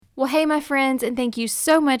Well, hey, my friends, and thank you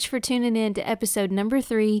so much for tuning in to episode number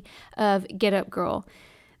 3 of Get Up Girl.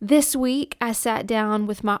 This week, I sat down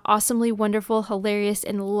with my awesomely wonderful, hilarious,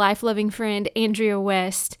 and life-loving friend, Andrea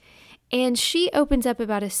West, and she opens up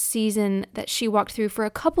about a season that she walked through for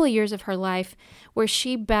a couple of years of her life where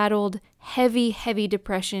she battled heavy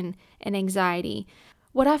depression and anxiety.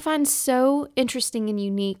 What I find so interesting and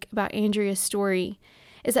unique about Andrea's story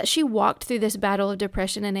is that she walked through this battle of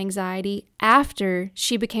depression and anxiety after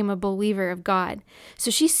she became a believer of God.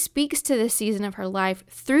 So she speaks to this season of her life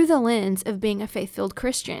through the lens of being a faith-filled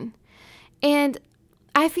Christian. And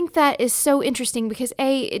I think that is so interesting because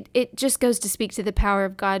A, it just goes to speak to the power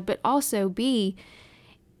of God, but also B,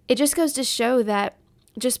 it just goes to show that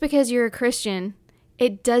just because you're a Christian,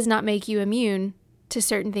 it does not make you immune to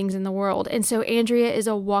certain things in the world. And so Andrea is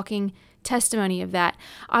a walking testimony of that.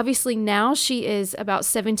 Obviously now she is about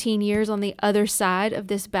 17 years on the other side of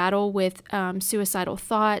this battle with suicidal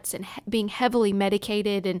thoughts and being heavily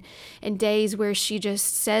medicated and days where she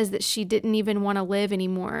just says that she didn't even want to live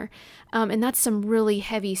anymore. And that's some really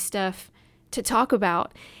heavy stuff to talk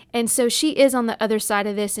about. And so she is on the other side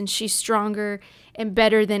of this and she's stronger and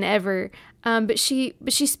better than ever. But she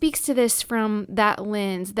speaks to this from that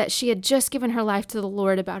lens that she had just given her life to the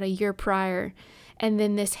Lord about a year prior. And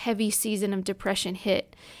then this heavy season of depression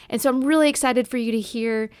hit. And so I'm really excited for you to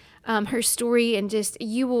hear her story and just,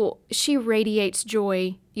 she radiates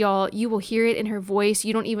joy, y'all. You will hear it in her voice.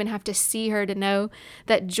 You don't even have to see her to know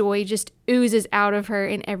that joy just oozes out of her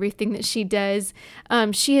in everything that she does.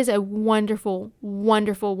 She is a wonderful,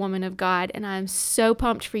 wonderful woman of God. And I'm so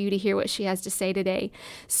pumped for you to hear what she has to say today.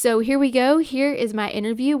 So here we go. Here is my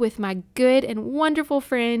interview with my good and wonderful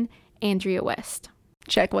friend, Andrea West.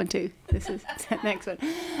 Check 1, 2. This is the next one.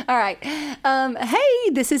 All right. Hey,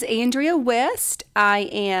 this is Andrea West. I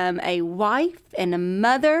am a wife and a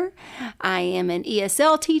mother. I am an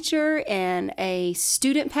ESL teacher and a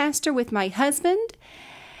student pastor with my husband.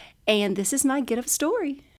 And this is my Get Up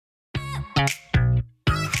story.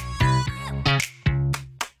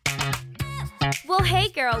 Well, hey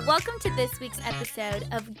girl, welcome to this week's episode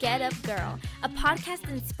of Get Up Girl, a podcast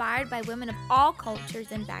inspired by women of all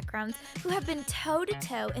cultures and backgrounds who have been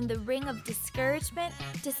toe-to-toe in the ring of discouragement,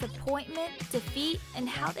 disappointment, defeat, and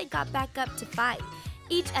how they got back up to fight.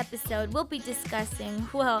 Each episode we'll be discussing,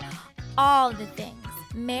 well, all the things: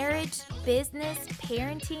 marriage, business,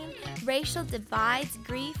 parenting, racial divides,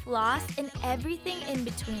 grief, loss, and everything in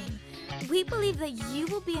between. We believe that you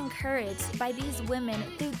will be encouraged by these women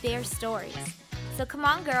through their stories. So come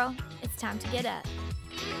on, girl, it's time to get up.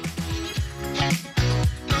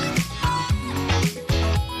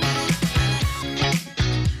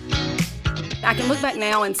 I can look back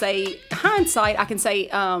now and say, hindsight, I can say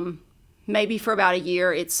maybe for about a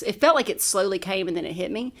year, it felt like it slowly came and then it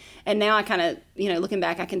hit me. And now I kind of, looking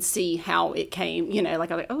back, I can see how it came, like I was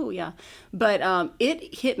like, oh yeah. But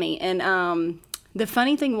it hit me. And the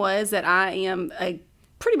funny thing was that I am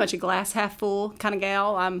pretty much a glass half full kind of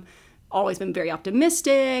gal. I'm always been very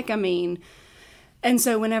optimistic. And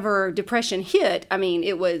so whenever depression hit,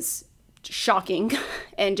 it was shocking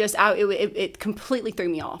and just it completely threw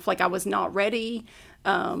me off. Like I was not ready.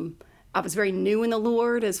 I was very new in the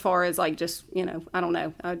Lord as far as like just, I don't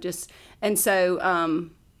know. And so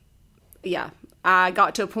I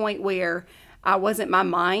got to a point where I wasn't my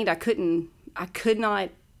mind. I could not,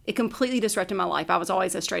 it completely disrupted my life. I was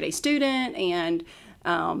always a straight A student and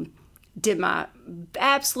did my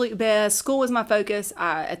absolute best. School was my focus.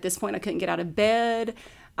 At this point, I couldn't get out of bed.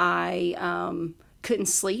 I couldn't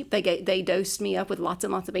sleep. They dosed me up with lots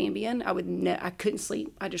and lots of Ambien. I couldn't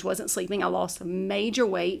sleep. I just wasn't sleeping. I lost major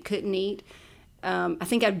weight. Couldn't eat. I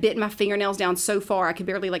think I bit my fingernails down so far I could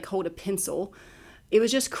barely like hold a pencil. It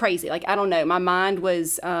was just crazy. Like I don't know. My mind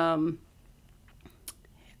was.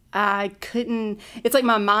 It's like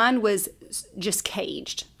my mind was just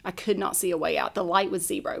caged. I could not see a way out. The light was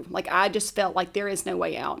zero. Like I just felt like there is no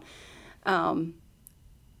way out. And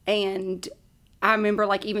I remember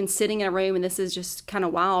like even sitting in a room, and this is just kind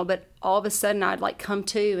of wild, but all of a sudden I'd like come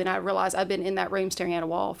to and I realized I'd been in that room staring at a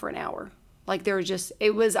wall for an hour. Like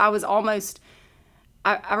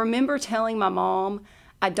I remember telling my mom,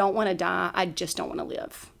 I don't want to die. I just don't want to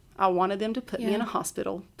live. I wanted them to put me in a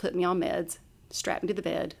hospital, put me on meds, strap me to the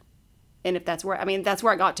bed. And if that's where, that's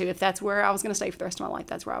where I got to. If that's where I was going to stay for the rest of my life,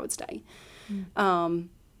 that's where I would stay.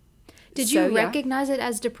 Did you recognize it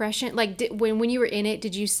as depression? Like when you were in it,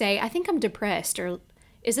 did you say, I think I'm depressed, or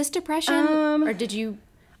is this depression? Or did you?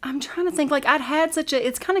 I'm trying to think. Like I'd had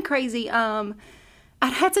it's kind of crazy.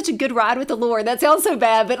 I'd had such a good ride with the Lord. That sounds so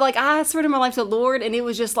bad, but like I surrendered my life to the Lord, and it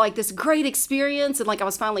was just like this great experience, and like I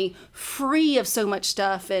was finally free of so much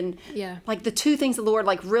stuff, and like the two things the Lord,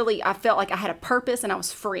 like really, I felt like I had a purpose and I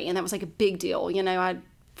was free, and that was like a big deal. You know, I'd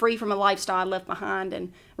free from a lifestyle I left behind,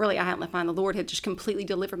 and really I hadn't left behind. The Lord had just completely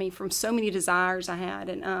delivered me from so many desires I had,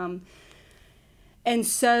 and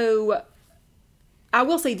so I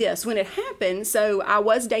will say this, when it happened, so I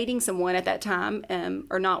was dating someone at that time,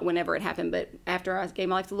 or not whenever it happened, but after I gave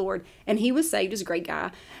my life to the Lord, and he was saved, he's a great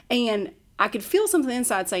guy, and I could feel something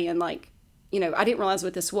inside saying, like, you know, I didn't realize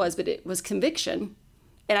what this was, but it was conviction,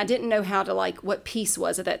 and I didn't know how to, like, what peace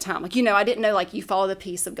was at that time. Like, you know, I didn't know, like, you follow the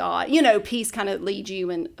peace of God. You know, peace kind of leads you,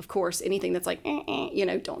 and, of course, anything that's like, you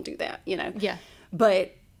know, don't do that, you know. Yeah.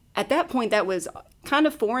 But at that point, that was kind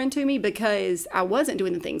of foreign to me because I wasn't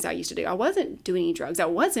doing the things I used to do. I wasn't doing any drugs. I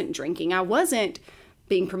wasn't drinking. I wasn't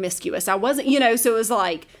being promiscuous. I wasn't, you know, so it was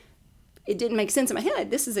like, it didn't make sense in my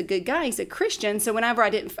head. This is a good guy. He's a Christian. So whenever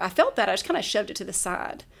I felt that, I just kind of shoved it to the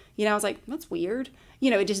side. You know, I was like, that's weird.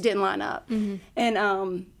 You know, it just didn't line up. Mm-hmm.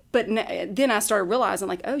 And, but then I started realizing,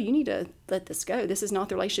 like, oh, you need to let this go. This is not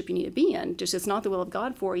the relationship you need to be in. Just, it's not the will of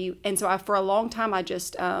God for you. And so for a long time, I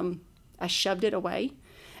just, I shoved it away.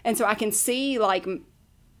 And so I can see, like,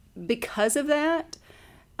 because of that,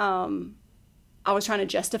 I was trying to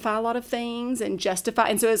justify a lot of things and so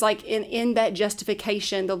it's like in that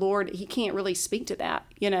justification, the Lord, he can't really speak to that,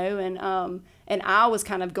 you know, and I was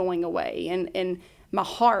kind of going away, and my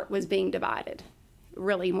heart was being divided,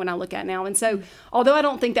 really, when I look at it now. And so, although I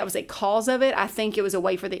don't think that was a cause of it, I think it was a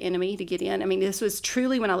way for the enemy to get in. I mean, this was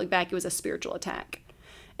truly, when I look back, it was a spiritual attack.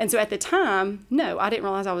 And so at the time, no, I didn't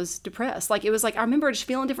realize I was depressed. Like, it was like, I remember just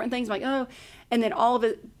feeling different things, like, oh, and then all of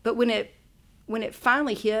it. But when it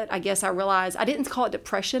finally hit, I guess I realized I didn't call it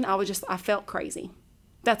depression. I felt crazy.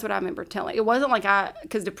 That's what I remember telling. It wasn't like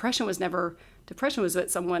because depression was what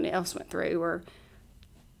someone else went through, or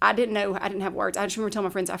I didn't have words. I just remember telling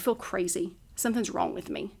my friends, I feel crazy. Something's wrong with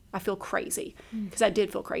me. I feel crazy. Because I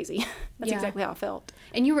did feel crazy. That's exactly how I felt.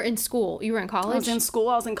 And you were in school. You were in college? I was in school.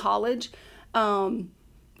 I was in college.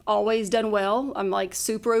 Always done well. I'm like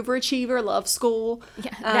super overachiever, love school.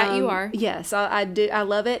 Yeah, that you are. Yes, I do. I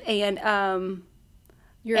love it. And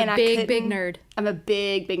you're a big nerd. I'm a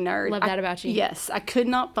big nerd. Love that about you. Yes, I could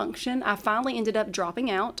not function. I finally ended up dropping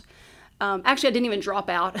out. Actually, I didn't even drop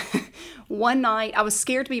out. One night, I was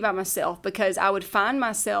scared to be by myself because I would find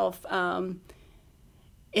myself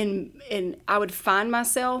I would find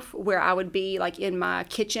myself where I would be like in my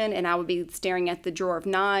kitchen, and I would be staring at the drawer of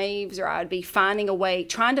knives, or I would be trying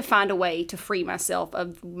to find a way to free myself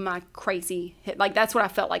of my crazy hit. Like, that's what I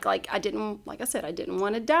felt like. Like, I didn't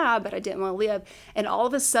want to die, but I didn't want to live. And all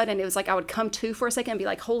of a sudden, it was like I would come to for a second and be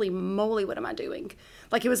like, holy moly, what am I doing?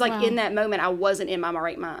 Like, it was like, wow. In that moment, I wasn't in my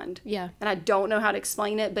right mind. Yeah. And I don't know how to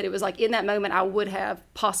explain it, but it was like in that moment, I would have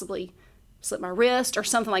possibly slit my wrist or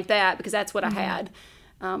something like that, because that's what I had.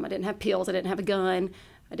 I didn't have pills. I didn't have a gun.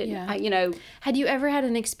 I didn't, Had you ever had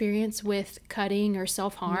an experience with cutting or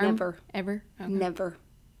self-harm? Never. Ever? Okay. Never.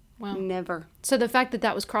 Wow. Never. So the fact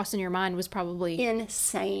that was crossing your mind was probably...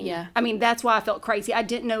 insane. Yeah. I mean, that's why I felt crazy. I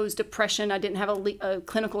didn't know it was depression. I didn't have a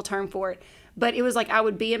clinical term for it. But it was like I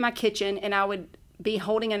would be in my kitchen, and I would be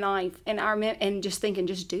holding a knife, and just thinking,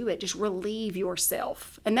 just do it. Just relieve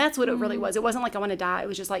yourself. And that's what it really was. It wasn't like I want to die. It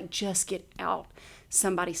was just like, just get out.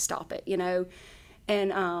 Somebody stop it,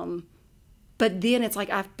 And, but then it's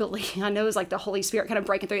like, I know it's like the Holy Spirit kind of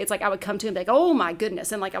breaking through. It's like I would come to him like, oh my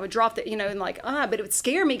goodness. And like, I would drop the, and like, but it would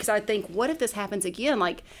scare me because I would think, what if this happens again?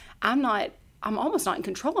 Like, I'm almost not in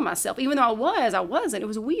control of myself. Even though I wasn't. It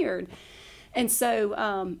was weird. And so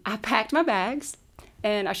I packed my bags,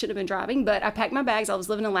 and I should have been driving, but I packed my bags. I was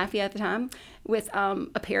living in Lafayette at the time with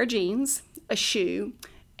a pair of jeans, a shoe,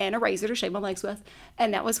 and a razor to shave my legs with.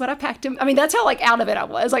 And that was what I packed him. I mean, that's how like out of it I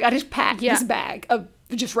was. Like, I just packed this bag of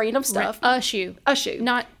just random stuff. A shoe.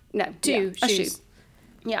 Not two shoes. A shoe.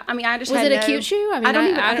 Yeah, I mean, I just was it a cute shoe? I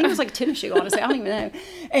mean, I think it was like a tennis shoe, honestly. I don't even know.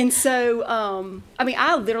 And so, I mean,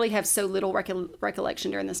 I literally have so little recollection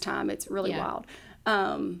during this time. It's really wild.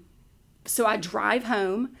 So I drive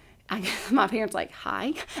home. My parents like,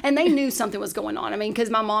 hi. And they knew something was going on. I mean, because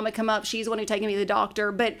my mom had come up. She's the one who taken me to the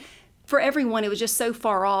doctor. But for everyone, it was just so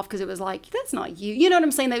far off because it was like, that's not you. You know what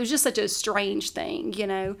I'm saying? That was just such a strange thing,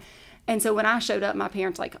 And so when I showed up, my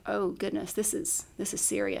parents like, oh goodness, this is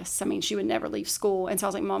serious. I mean, she would never leave school. And so I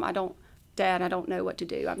was like, Mom, Dad, I don't know what to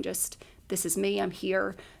do. This is me. I'm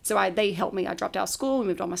here. So they helped me. I dropped out of school and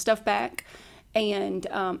moved all my stuff back. And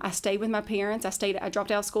I stayed with my parents. I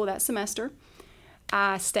dropped out of school that semester.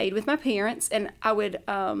 I stayed with my parents, and I would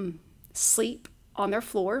sleep on their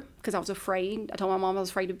floor because I was afraid. I told my mom I was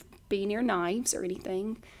afraid to be near knives or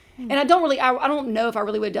anything. And I don't know if I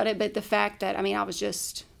really would have done it, but the fact that, I mean, I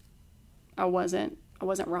wasn't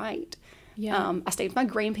right. Yeah. I stayed with my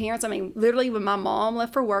grandparents. I mean, literally when my mom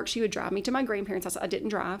left for work, she would drive me to my grandparents' house. I didn't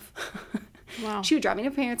drive. Wow. She would drive me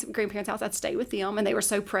to grandparents' house. I'd stay with them, and they were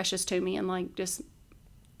so precious to me and like just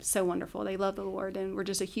so wonderful. They loved the Lord and were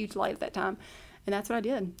just a huge light at that time. And that's what I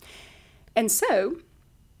did. And so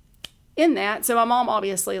in that, so my mom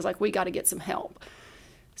obviously is like, we got to get some help.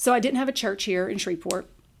 So I didn't have a church here in Shreveport.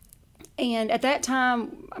 And at that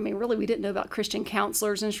time, I mean, really, we didn't know about Christian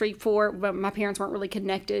counselors in Shreveport, but my parents weren't really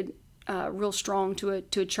connected real strong to a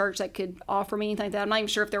church that could offer me anything like that. I'm not even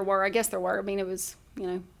sure if there were. I guess there were. I mean, it was,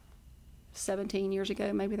 17 years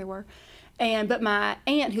ago, maybe there were. But my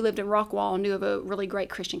aunt who lived in Rockwall knew of a really great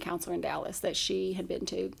Christian counselor in Dallas that she had been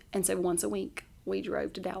to. And so once a week, we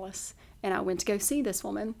drove to Dallas, and I went to go see this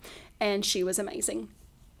woman, and she was amazing.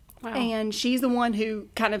 Wow. And she's the one who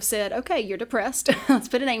kind of said, okay, you're depressed. Let's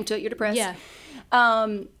put a name to it. You're depressed. Yeah.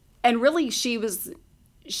 And really she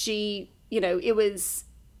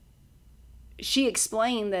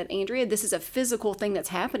explained that, Andrea, this is a physical thing that's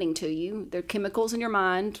happening to you. The chemicals in your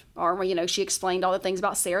mind are, she explained all the things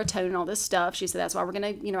about serotonin, all this stuff. She said, that's why we're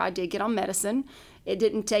going to, I did get on medicine. It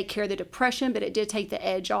didn't take care of the depression, but it did take the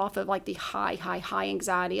edge off of like the high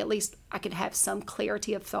anxiety. At least I could have some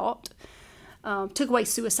clarity of thought. Took away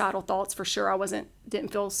suicidal thoughts for sure.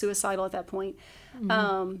 Didn't feel suicidal at that point.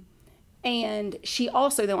 Mm-hmm. And she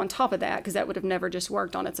also, though, on top of that, because that would have never just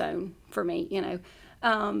worked on its own for me,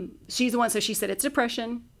 she's the one. So she said, it's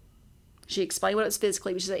depression. She explained what it was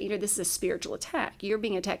physically, but she said, this is a spiritual attack. You're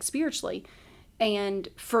being attacked spiritually. And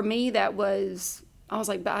for me, I was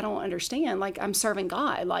like, but I don't understand. Like, I'm serving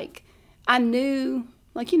God. Like, I knew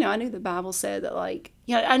the Bible said that, like,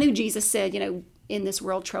 I knew Jesus said, in this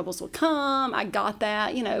world, troubles will come. I got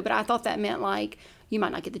that, but I thought that meant like you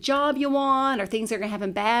might not get the job you want, or things are going to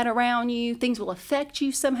happen bad around you. Things will affect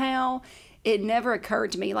you somehow. It never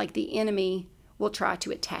occurred to me like the enemy will try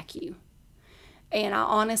to attack you. And I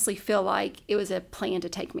honestly feel like it was a plan to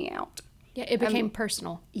take me out. Yeah, it became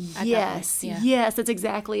personal. Yes, yes, that's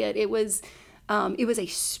exactly it. It was a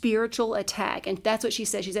spiritual attack. And that's what she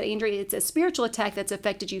said. She said, Andrea, it's a spiritual attack that's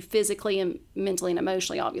affected you physically and mentally and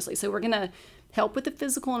emotionally, obviously. So we're going to help with the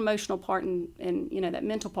physical and emotional part and that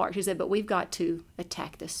mental part. She said, but we've got to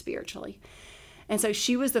attack this spiritually. And so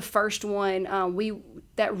she was the first one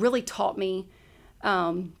that really taught me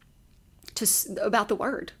about the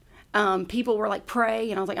word. People were like, pray.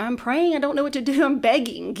 And I was like, I'm praying. I don't know what to do. I'm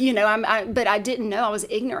begging, but I didn't know. I was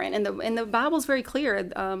ignorant. And the Bible's very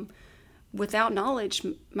clear. Without knowledge,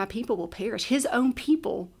 my people will perish. His own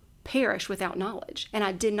people perish without knowledge. And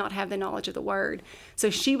I did not have the knowledge of the word.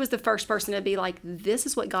 So she was the first person to be like, this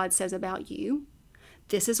is what God says about you.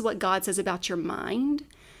 This is what God says about your mind.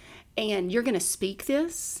 And you're going to speak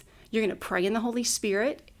this. You're going to pray in the Holy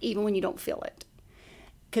Spirit, even when you don't feel it.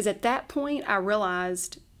 Because at that point, I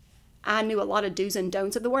realized I knew a lot of do's and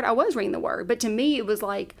don'ts of the word. I was reading the word. But to me, it was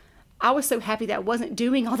like, I was so happy that I wasn't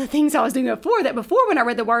doing all the things I was doing before. That before, when I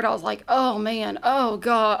read the word, I was like, oh man, oh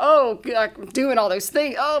God, I'm doing all those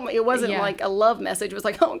things. Oh, it wasn't like a love message. It was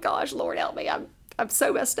like, oh gosh, Lord help me. I'm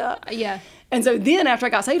so messed up. Yeah. And so then after I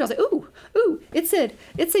got saved, I was like, ooh, it said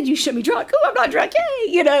you shouldn't be drunk. Oh, I'm not drunk.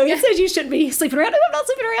 Yay. It said you shouldn't be sleeping around. Oh, I'm not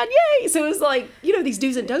sleeping around. Yay. So it was like, these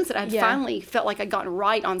do's and don'ts that I had finally felt like I'd gotten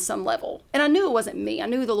right on some level. And I knew it wasn't me. I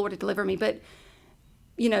knew the Lord had delivered me, but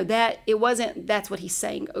that it wasn't, that's what he's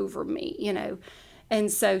saying over me,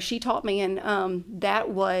 And so she taught me, and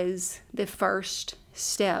that was the first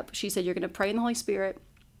step. She said, you're going to pray in the Holy Spirit.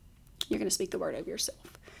 You're going to speak the word over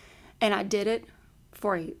yourself. And I did it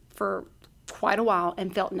for quite a while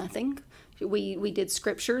and felt nothing. We did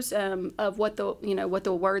scriptures of what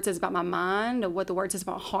the word says about my mind, of what the word says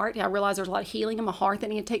about my heart. I realized there's a lot of healing in my heart that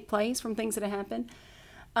needed to take place from things that had happened.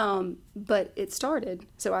 But it started.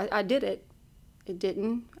 So I did it. It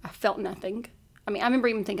didn't. I felt nothing. I mean, I remember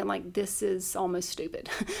even thinking like, this is almost stupid.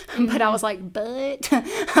 But I was like,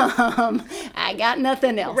 I got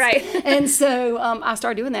nothing else. Right. And so I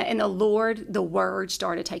started doing that. And the word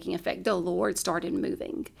started taking effect. The Lord started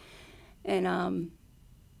moving. And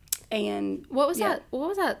what was that? What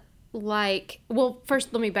was that like? Well,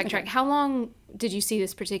 first, let me backtrack. Okay. How long did you see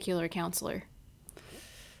this particular counselor?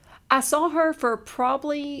 I saw her for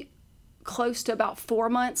probably close to about 4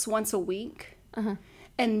 months, once a week. Uh-huh.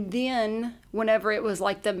 And then whenever it was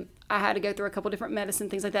like I had to go through a couple different medicine,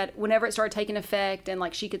 things like that. Whenever it started taking effect and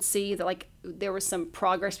like she could see that like there was some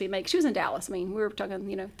progress being made. She was in Dallas. I mean, we were talking,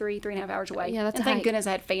 3.5 hours away. Yeah, that's and thank goodness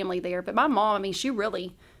I had family there. But my mom, I mean, she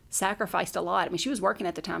really sacrificed a lot. I mean, she was working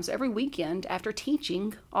at the time. So every weekend after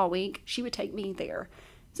teaching all week, she would take me there.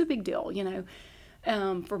 It's a big deal,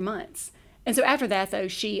 for months. And so after that, though,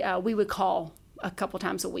 we would call a couple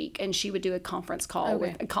times a week, and she would do a conference call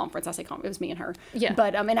with a conference. I say conference, it was me and her. Yeah.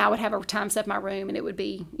 But, and I would have a time set in my room, and it would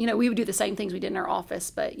be, we would do the same things we did in our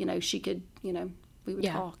office, but, she could, we would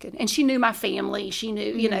talk. And she knew my family. She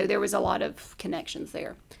knew, there was a lot of connections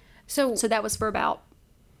there. So that was for about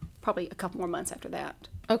probably a couple more months after that.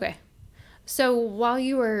 Okay. So while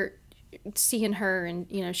you were seeing her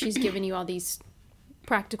and, she's giving you all these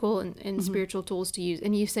practical and spiritual tools to use,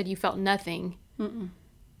 and you said you felt nothing.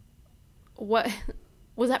 What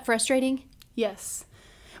was that frustrating? Yes.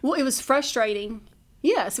 Well, it was frustrating.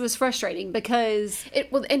 Yes, it was frustrating because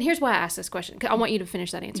and here's why I asked this question. 'Cause I want you to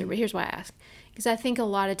finish that answer, but here's why I ask. Because I think a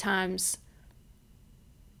lot of times,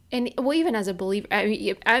 and even as a believer,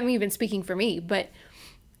 I'm even speaking for me, but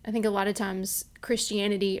I think a lot of times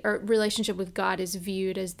Christianity or relationship with God is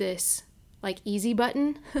viewed as this like easy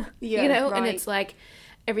button, right. And it's like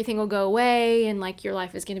everything will go away and like your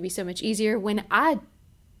life is going to be so much easier, when I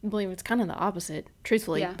believe it's kind of the opposite,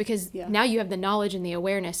 truthfully, because now you have the knowledge and the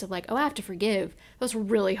awareness of like, oh, I have to forgive. That's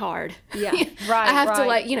really hard. Yeah, right. I have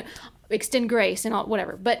to extend grace and all,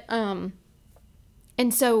 whatever. But, and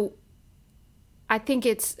so I think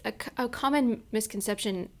it's a common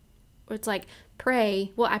misconception where it's like,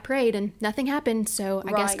 pray. Well, I prayed and nothing happened, so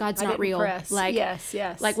I guess God's not real. Like, yes.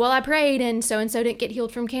 Like, well, I prayed and so didn't get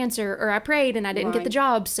healed from cancer, or I prayed and I didn't get the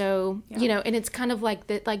job, so and it's kind of like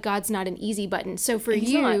that. Like God's not an easy button. So for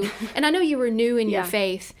you, and I know you were new in your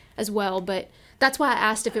faith as well, but that's why I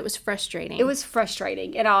asked if it was frustrating. It was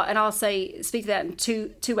frustrating, and I'll speak to that in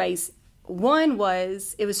two ways. One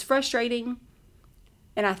was it was frustrating,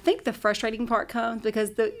 and I think the frustrating part comes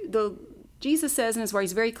because the Jesus says in his word,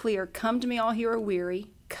 he's very clear, come to me all who are weary,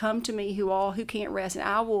 come to me who can't rest,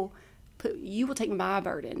 and you will take my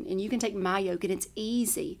burden, and you can take my yoke, and it's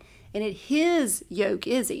easy. And his yoke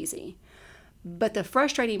is easy. But the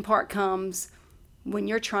frustrating part comes when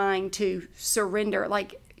you're trying to surrender,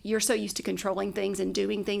 like you're so used to controlling things and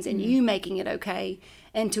doing things and you making it okay,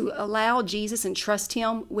 and to allow Jesus and trust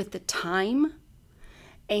him with the time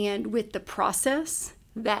and with the process.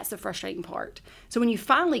 That's the frustrating part. So when you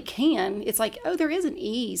finally can, it's like, oh, there is an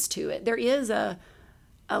ease to it. There is a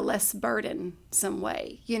less burden some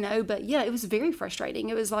way, But yeah, it was very frustrating.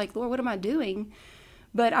 It was like, Lord, what am I doing?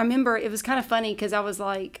 But I remember it was kind of funny because I was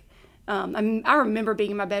like, I remember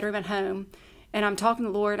being in my bedroom at home, and I'm talking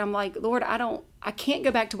to the Lord. I'm like, Lord, I can't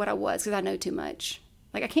go back to what I was because I know too much.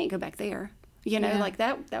 Like I can't go back there, like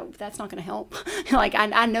that's not going to help. Like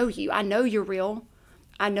I know you. I know you're real.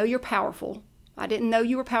 I know you're powerful. I didn't know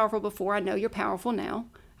you were powerful before. I know you're powerful now.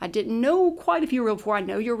 I didn't know quite if you were real before. I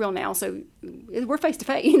know you're real now. So we're face to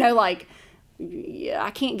face, I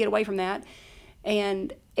can't get away from that.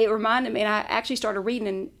 And it reminded me, and I actually started reading,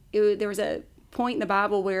 and there was a point in the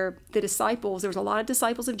Bible where there was a lot of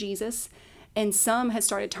disciples of Jesus, and some had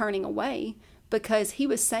started turning away because he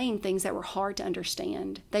was saying things that were hard to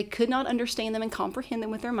understand. They could not understand them and comprehend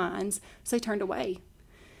them with their minds, so they turned away.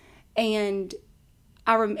 And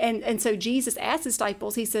and so Jesus asked his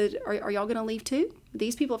disciples, he said, are y'all going to leave too?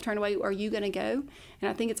 These people have turned away. Are you going to go? And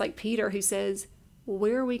I think it's like Peter who says, well,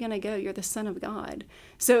 where are we going to go? You're the Son of God.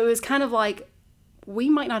 So it was kind of like, we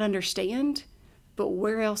might not understand, but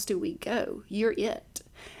where else do we go? You're it.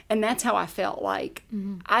 And that's how I felt like,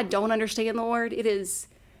 I don't understand, Lord. It is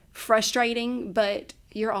frustrating, but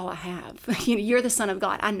you're all I have. You're the Son of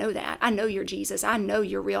God. I know that. I know you're Jesus. I know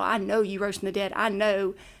you're real. I know you rose from the dead. I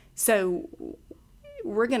know. So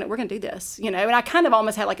we're gonna do this, And I kind of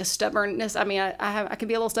almost had like a stubbornness. I mean, I can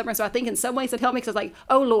be a little stubborn, so I think in some ways it helped me because like,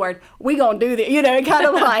 oh Lord, we gonna do this, it kind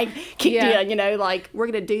of like kicked in, like we're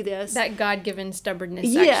gonna do this. That God-given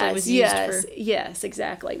stubbornness actually was used for. Yes,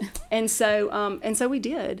 exactly. And so we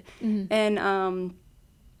did, and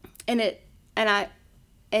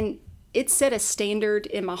it set a standard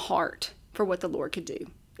in my heart for what the Lord could do.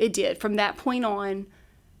 It did. From that point on,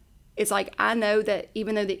 it's like, I know that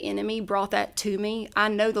even though the enemy brought that to me, I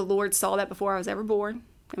know the Lord saw that before I was ever born.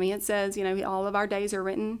 I mean, it says, all of our days are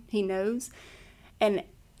written. He knows. And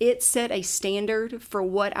it set a standard for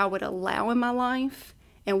what I would allow in my life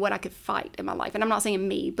and what I could fight in my life. And I'm not saying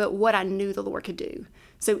me, but what I knew the Lord could do.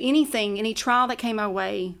 So any trial that came my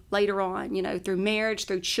way later on, through marriage,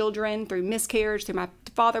 through children, through miscarriage, through my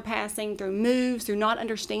father passing, through moves, through not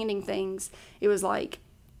understanding things, it was like,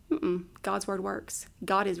 God's word works.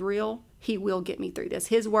 God is real. He will get me through this.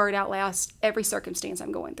 His word outlasts every circumstance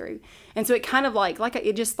I'm going through. And so it kind of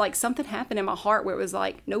it just like something happened in my heart where it was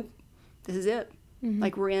like, nope, this is it.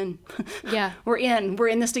 Like we're in. Yeah. We're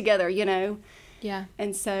in this together, Yeah.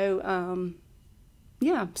 And so,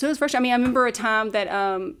 yeah, so it was fresh. I mean, I remember a time that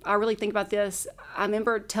I really think about this. I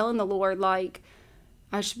remember telling the Lord, like,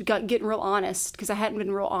 I should be getting real honest, because I hadn't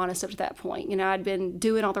been real honest up to that point. You know, I'd been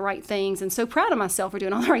doing all the right things and so proud of myself for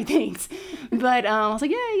doing all the right things. But I was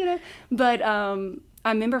like, yeah, you know. But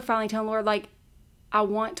I remember finally telling the Lord, like, I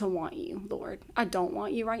want you, Lord. I don't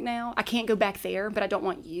want you right now. I can't go back there, but I don't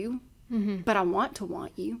want you. Mm-hmm. But I want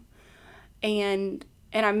you. And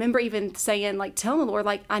I remember even saying, like, telling the Lord,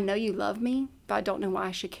 like, I know you love me, but I don't know why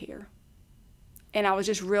I should care. And I was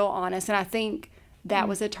just real honest. And I think that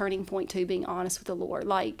was a turning point too, being honest with the Lord.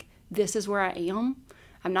 Like, this is where I am.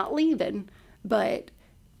 I'm not leaving. But,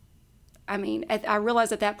 I mean, I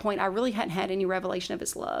realized at that point, I really hadn't had any revelation of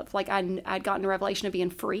his love. Like, I'd gotten a revelation of being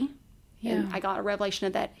free. Yeah. And I got a revelation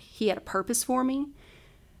of that he had a purpose for me.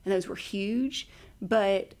 And those were huge.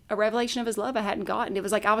 But a revelation of his love I hadn't gotten. It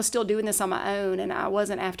was like I was still doing this on my own, and I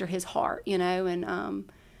wasn't after his heart, you know.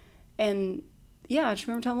 And yeah, I just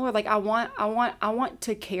remember telling the Lord, like, I want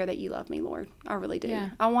to care that you love me, Lord. I really do.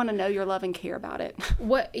 Yeah. I want to know your love and care about it.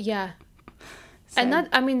 Yeah. So.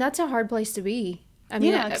 And that's a hard place to be. I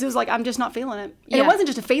mean, yeah, because it was like, I'm just not feeling it. And it wasn't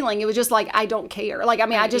just a feeling. It was just like, I don't care. Like, I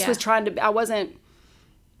mean, I just was trying to, it wasn't,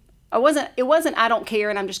 I don't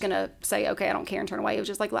care and I'm just going to say, okay, I don't care and turn away. It was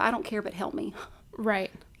just like, well, I don't care, but help me.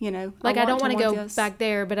 Right. You know, like, I don't want to go back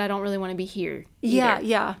there, but I don't really want to be here either.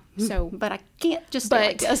 Yeah. So, but I can't just stay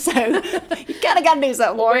like this. So you got to do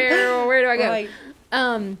something, Lord. Where do I go?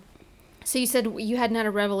 Right. So you said you hadn't had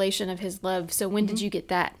a revelation of his love. So when did you get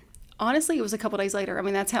that? Honestly, it was a couple days later. I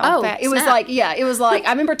mean, that's how fast. It was like, it was like, I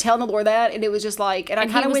remember telling the Lord that, and it was just like, and I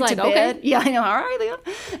kind of went to bed. Okay. Yeah, I know. All right,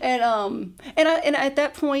 then. And at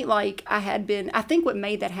that point, like, I think what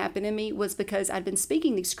made that happen in me was because I'd been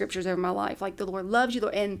speaking these scriptures over my life, like, the Lord loves you,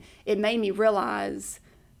 and it made me realize,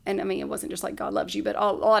 and I mean, it wasn't just like God loves you, but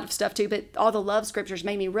a lot of stuff too, but all the love scriptures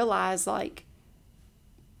made me realize, like,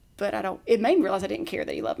 it made me realize I didn't care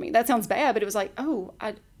that he loved me. That sounds bad, but it was like,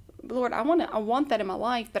 Lord, I want that in my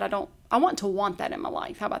life, but I want to want that in my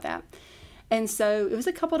life. How about that? And so it was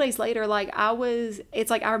a couple of days later, like, I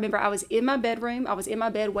remember I was in my bedroom, I was in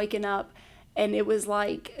my bed waking up, and it was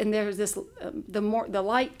like, and there was this, the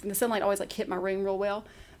light and the sunlight always like hit my room real well.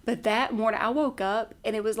 But that morning I woke up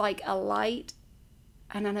and it was like a light,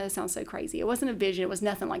 and I know it sounds so crazy. It wasn't a vision. It was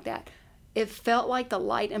nothing like that. It felt like the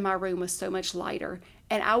light in my room was so much lighter.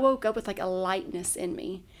 And I woke up with like a lightness in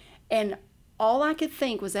me. And all I could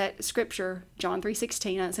think was that scripture, John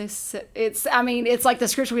 3:16. It's like the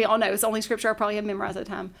scripture we all know. It's the only scripture I probably have memorized at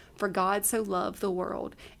the time. For God so loved the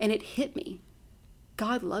world. And it hit me.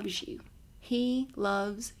 God loves you. He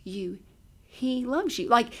loves you. He loves you.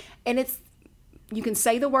 Like, and you can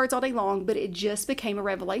say the words all day long, but it just became a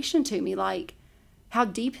revelation to me, like, how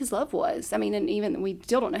deep his love was. I mean, and even we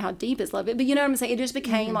still don't know how deep his love is, but you know what I'm saying? It just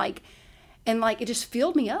became like, and like, it just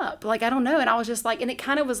filled me up. Like, I don't know. And I was just like, and it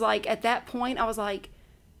kind of was like, at that point, I was like,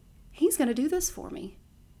 he's going to do this for me.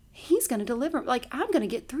 He's going to deliver. Like, I'm going to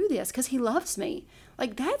get through this because he loves me.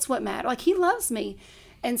 Like, that's what matters. Like, he loves me.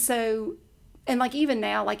 And so, and like, even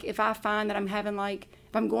now, like, if I find that I'm having like,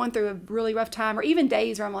 if I'm going through a really rough time, or even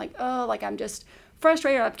days where I'm like, oh, like, I'm just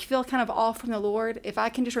frustrated, I feel kind of off from the Lord, if I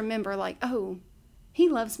can just remember, like, oh, he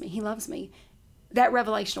loves me. He loves me. That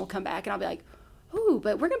revelation will come back and I'll be like, oh,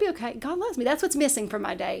 but we're going to be okay. God loves me. That's what's missing from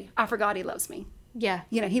my day. I forgot he loves me. Yeah.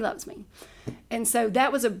 You know, he loves me. And so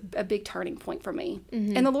that was a big turning point for me.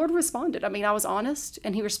 Mm-hmm. And the Lord responded. I mean, I was honest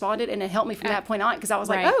and he responded, and it helped me from that point on, because I was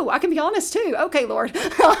like, oh, I can be honest too. Okay, Lord.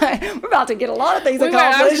 We're about to get a lot of things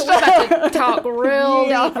accomplished. We're about to talk real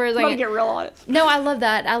deep for a second. I'm going to get real honest. No, I love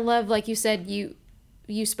that. I love, like you said,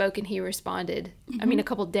 you spoke and he responded. Mm-hmm. I mean, a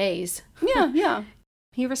couple days. Yeah.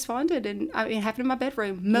 He responded, and it happened in my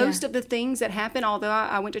bedroom. Most of the things that happened, although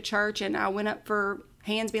I went to church and I went up for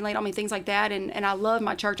hands being laid on me, things like that, and I love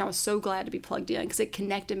my church. I was so glad to be plugged in because it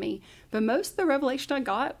connected me. But most of the revelation I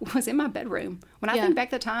got was in my bedroom. When I think back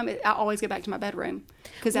to the time, I always go back to my bedroom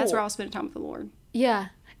because that's where I was spending time with the Lord. Yeah.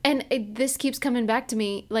 And this keeps coming back to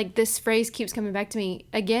me. Like, this phrase keeps coming back to me.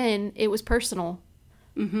 Again, it was personal.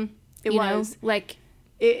 Mm-hmm. It was. Like...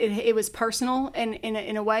 It was personal, and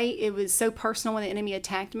in a way, it was so personal when the enemy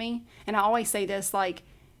attacked me. And I always say this, like,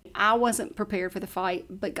 I wasn't prepared for the fight,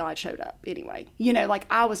 but God showed up anyway. You know, like,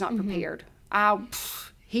 I was not prepared. The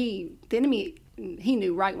enemy, he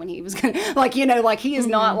knew right when he was going to, like, you know, like, he is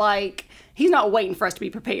not like, he's not waiting for us to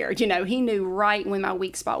be prepared. You know, he knew right when my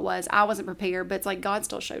weak spot was. I wasn't prepared, but it's like God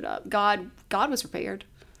still showed up. God was prepared,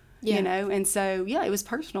 you know, and so, yeah, it was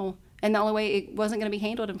personal. And the only way it wasn't going to be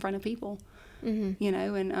handled in front of people. Mm-hmm. You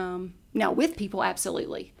know, and now with people,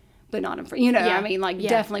 absolutely. but not in front. You know, Yeah. I mean, like Yeah.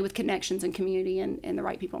 definitely with connections and community and the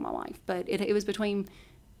right people in my life. But it was between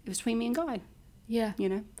me and God. Yeah. You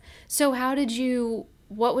know. So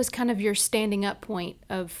what was kind of your standing up point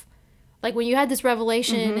of, like, when you had this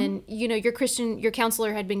revelation and, you know, your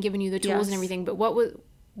counselor had been giving you the tools and Yes. everything, but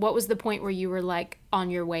what was the point where you were, like, on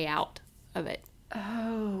your way out of it?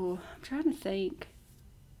 Oh, I'm trying to think.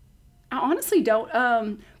 I honestly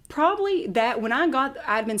don't. Probably that when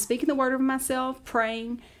I'd been speaking the word over myself,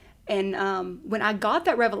 praying, and when I got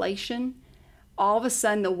that revelation, all of a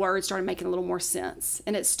sudden the word started making a little more sense,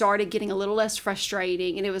 and it started getting a little less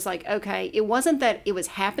frustrating, and it was like, okay, it wasn't that it was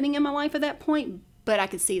happening in my life at that point, but I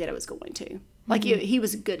could see that it was going to. Like, he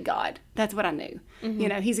was a good God. That's what I knew. You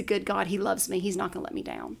know, he's a good God. He loves me. He's not going to let me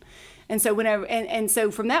down. And so whenever, and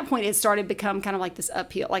so from that point, it started to become kind of like this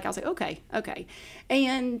uphill. Like, I was like, okay.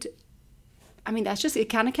 And I mean, it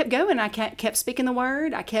kind of kept going. I kept speaking the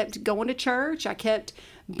word. I kept going to church. I kept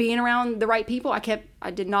being around the right people.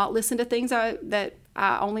 I did not listen to things I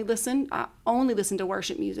only listened to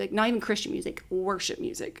worship music, not even Christian music, worship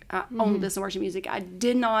music. I only listened to worship music. I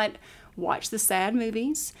did not watch the sad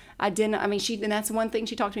movies. And that's one thing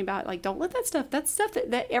she talked to me about. Like, don't let that's stuff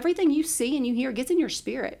that everything you see and you hear gets in your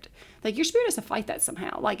spirit. Like, your spirit has to fight that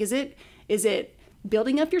somehow. Like, is it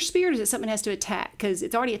building up your spirit, or is it something that has to attack? Because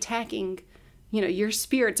it's already attacking, you know, your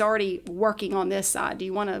spirit's already working on this side. Do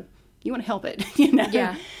you want to help it, you know?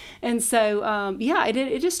 Yeah. And so,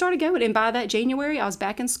 it just started going. And by that January, I was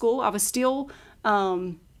back in school. I was still,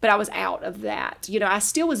 but I was out of that. You know, I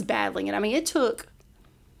still was battling it. It took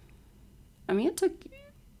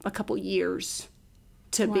a couple years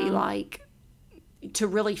to be like, to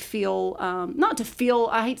really feel, not to feel,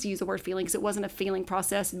 I hate to use the word feeling because it wasn't a feeling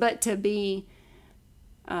process, but to be,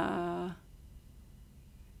 for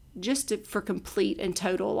complete and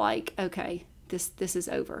total, like, okay, this is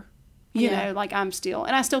over. You know, like, I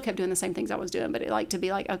still kept doing the same things I was doing, but to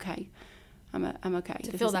be like, okay, I'm okay.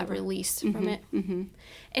 To feel that release from it. Mm-hmm.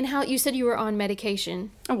 And how you said you were on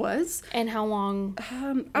medication. I was. And how long?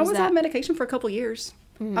 I was on medication for a couple years.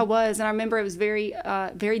 Mm-hmm. I was, and I remember it was very,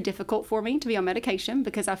 very difficult for me to be on medication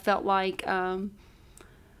because I felt like the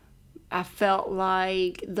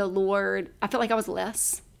Lord. I felt like I was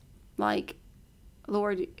less. Like,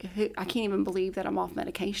 Lord, I can't even believe that I'm off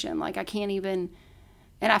medication. Like, I can't even.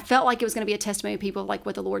 And I felt like it was going to be a testimony of people, like,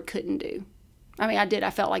 what the Lord couldn't do. I did.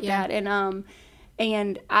 I felt like that.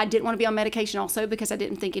 And I didn't want to be on medication also because I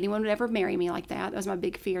didn't think anyone would ever marry me like that. That was my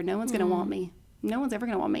big fear. No one's going to want me. No one's ever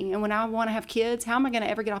going to want me. And when I want to have kids, how am I going to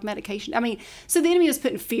ever get off medication? So the enemy was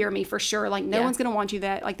putting fear in me for sure. Like, no one's going to want you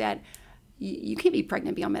like that. You can't be pregnant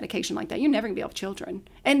and be on medication like that. You're never going to be able to have children.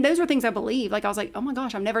 And those were things I believed. Like, I was like, oh my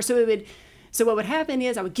gosh, I'm never. So what would happen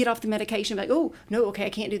is I would get off the medication, like, oh, no, okay, I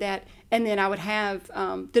can't do that. And then I would have,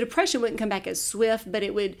 the depression wouldn't come back as swift, but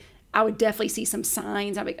I would definitely see some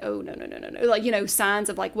signs. I'd be like, oh, no. Like, you know, signs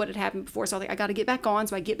of like what had happened before. So I was like, I got to get back on.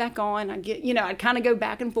 So I get back on. I'd kind of go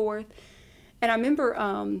back and forth. And I remember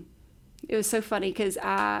it was so funny because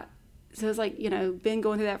so it was like, you know, been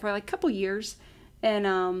going through that for like a couple years.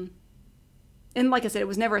 And like I said, it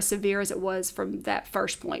was never as severe as it was from that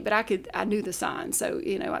first point, but I knew the signs. So,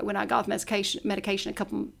 you know, when I got off medication a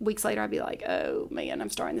couple weeks later, I'd be like, oh man,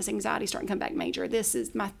 this anxiety starting to come back major. This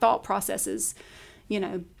is my thought processes, you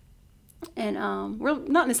know, and, well,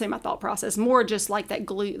 not necessarily my thought process, more just like that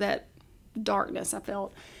glue, that darkness I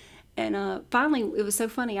felt. And, finally it was so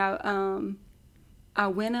funny. I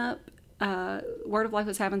went up, Word of Life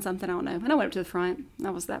was having something, I don't know. And I went up to the front.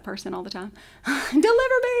 I was that person all the time. Deliver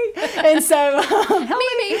me. And so,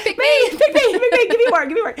 pick me, give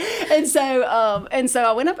me work. And so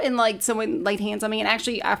I went up and like someone laid hands on me, and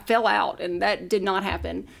actually I fell out, and that did not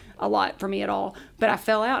happen a lot for me at all. But I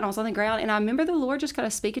fell out and I was on the ground, and I remember the Lord just kind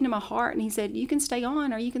of speaking to my heart, and he said, you can stay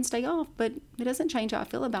on or you can stay off, but it doesn't change how I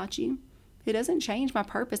feel about you. It doesn't change my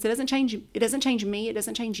purpose. It doesn't change me. It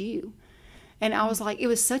doesn't change you. And I was like, it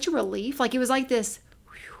was such a relief. Like, it was like this,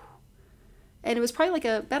 whew. And it was probably like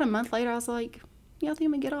about a month later, I was like, yeah, I think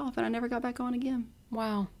I'm gonna get off. And I never got back on again.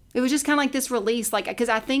 Wow. It was just kind of like this release, like, because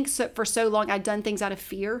I think for so long I'd done things out of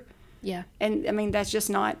fear. Yeah. And that's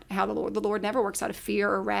just not how the Lord never works out of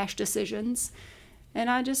fear or rash decisions.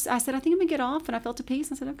 And I said, I think I'm gonna get off. And I felt at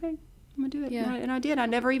peace. I said, okay, I'm gonna do it. Yeah. And I did. I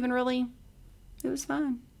never even really, it was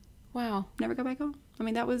fine. Wow. Never got back on.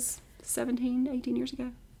 That was 17, 18 years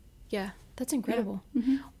ago. Yeah. That's incredible. Yeah.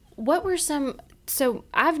 Mm-hmm. What were so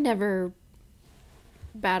I've never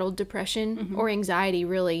battled depression or anxiety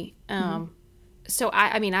really. So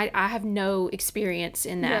I have no experience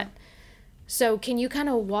in that. Yeah. So can you kind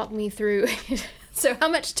of walk me through, so how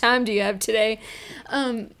much time do you have today?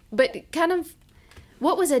 But kind of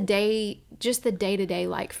What was a day, just the day-to-day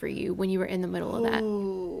like for you when you were in the middle of that?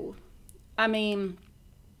 Ooh. I mean,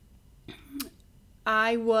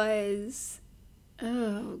 I was,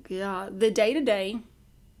 oh God, the day-to-day,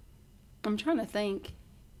 I'm trying to think.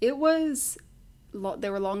 It was, they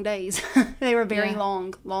were long days. They were very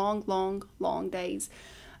long days.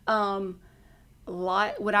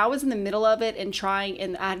 When I was in the middle of it and trying,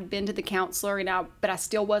 and I had been to the counselor, but I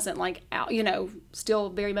still wasn't like out, still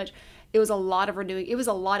very much, it was a lot of renewing. It was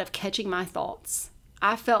a lot of catching my thoughts.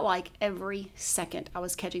 I felt like every second I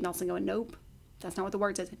was catching thoughts and going, nope, that's not what the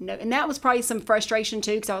word says. No. And that was probably some frustration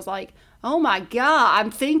too, because I was like, oh my God,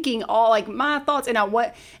 I'm thinking all like my thoughts. And I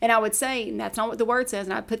would say, that's not what the word says.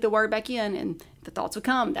 And I'd put the word back in and the thoughts would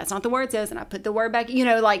come. That's not the word says. And I put the word back, and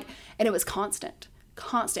it was constant.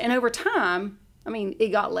 And over time, I mean, it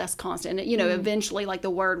got less constant. And, eventually like the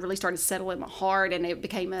word really started settling in my heart, and it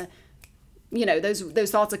became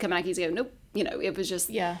those thoughts would come back easy. Nope. It was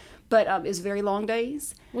just, but it was very long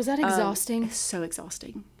days. Was that exhausting? So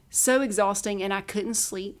exhausting. So exhausting. And I couldn't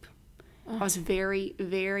sleep. I was very,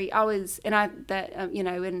 very, and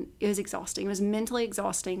it was exhausting. It was mentally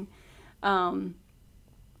exhausting. I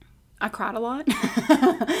cried a lot.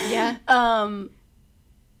 Yeah.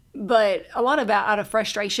 But a lot out of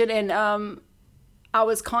frustration, and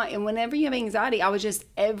and whenever you have anxiety, I was just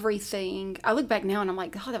everything. I look back now and I'm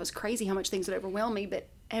like, God, that was crazy how much things would overwhelm me, but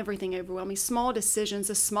everything overwhelmed me. Small decisions,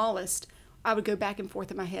 the smallest, I would go back and forth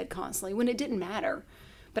in my head constantly when it didn't matter,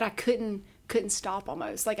 but I couldn't stop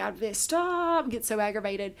almost. Like I'd just stop, get so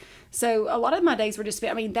aggravated. So a lot of my days were just,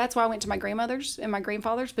 that's why I went to my grandmother's and my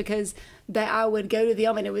grandfather's, because I would go to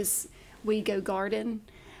them, and we'd go garden.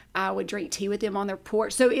 I would drink tea with them on their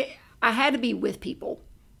porch. So I had to be with people,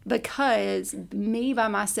 because me by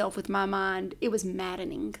myself with my mind, it was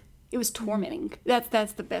maddening. It was tormenting.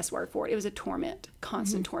 That's the best word for it. It was a torment,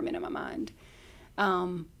 constant torment in my mind,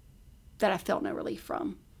 that I felt no relief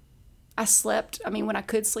from. I slept. When I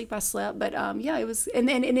could sleep, I slept. But it was, and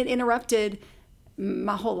it interrupted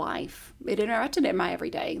my whole life. It interrupted my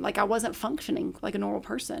everyday. Like I wasn't functioning like a normal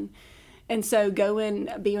person. And so being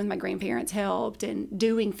with my grandparents helped, and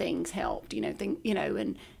doing things helped,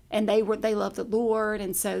 and they loved the Lord.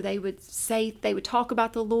 And so they would talk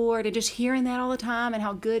about the Lord, and just hearing that all the time and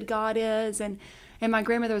how good God is. And my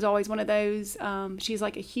grandmother was always one of those, she's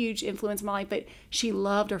like a huge influence in my life, but she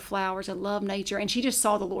loved her flowers and loved nature. And she just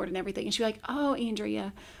saw the Lord in everything. And she'd be like, oh,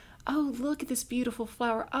 Andrea, oh, look at this beautiful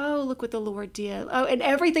flower. Oh, look what the Lord did. Oh, and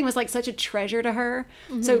everything was like such a treasure to her.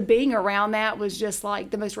 Mm-hmm. So being around that was just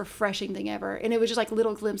like the most refreshing thing ever. And it was just like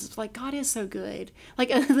little glimpses of like, God is so good.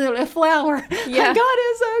 Like a flower. Yeah. Like, God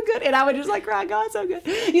is so good. And I would just like cry, God's so good.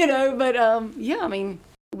 But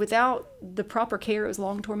without the proper care, it was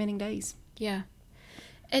long, tormenting days. Yeah.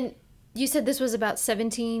 And you said this was about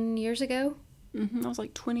 17 years ago? Mm-hmm. I was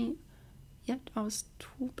like 20. Yeah, I was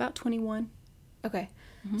about 21. Okay.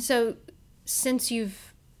 Mm-hmm. So since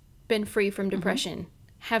you've been free from depression,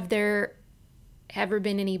 have there ever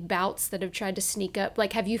been any bouts that have tried to sneak up?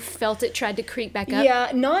 Like, have you felt it tried to creep back up?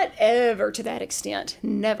 Yeah, not ever to that extent.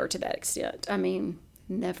 Never to that extent.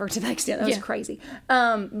 Never to that extent. That was crazy.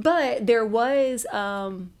 But there was,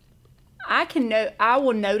 I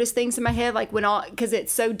will notice things in my head, like because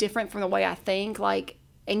it's so different from the way I think, like,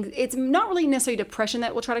 it's not really necessarily depression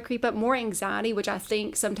that will try to creep up, more anxiety, which I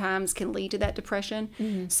think sometimes can lead to that depression.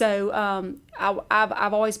 Mm-hmm. So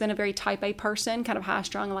I've always been a very type A person, kind of high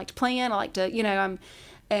strung. I like to plan. I like to,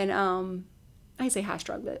 I say high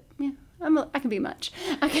strung, but yeah, I can be much.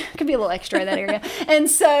 I can be a little extra in that area. And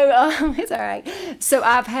so it's all right. So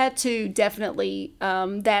I've had to definitely,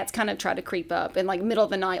 that's kind of tried to creep up, and like middle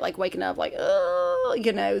of the night, like waking up like,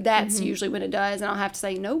 that's usually when it does. And I'll have to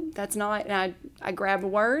say, no, that's not. And I grab a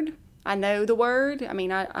word. I know the word.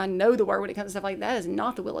 I know the word when it comes to stuff like that. Is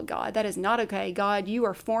not the will of God. That is not okay. God, you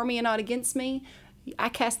are for me and not against me. I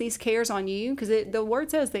cast these cares on you, because the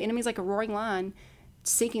word says the enemy is like a roaring lion,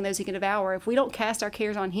 seeking those he can devour. If we don't cast our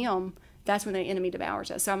cares on him, that's when the enemy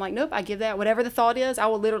devours us. So I'm like, nope, I give that. Whatever the thought is, I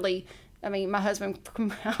will literally, my husband,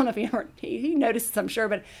 I don't know if he notices, I'm sure,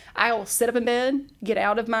 but I will sit up in bed, get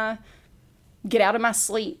out of my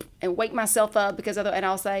sleep and wake myself up and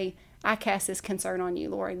I'll say, I cast this concern on you,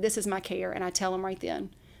 Lord. This is my care. And I tell him right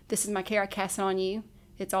then, this is my care. I cast it on you.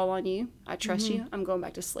 It's all on you. I trust you. I'm going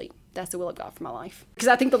back to sleep. That's the will of God for my life. Because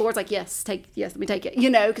I think the Lord's like, yes, let me take it.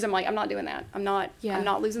 Because I'm like, I'm not doing that. I'm not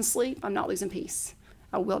losing sleep. I'm not losing peace.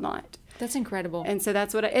 I will not. That's incredible. And so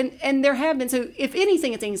that's what and there have been, so if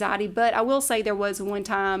anything, it's anxiety. But I will say there was one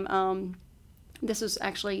time, this was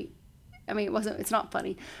actually, it's not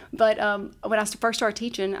funny, but when I first started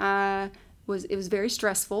teaching, it was very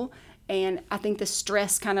stressful. And I think the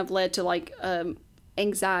stress kind of led to like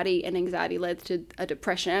anxiety, and anxiety led to a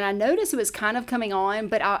depression. And I noticed it was kind of coming on,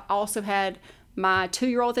 but I also had my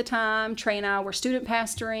 2-year-old at the time. Trey and I were student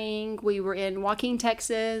pastoring. We were in Joaquin,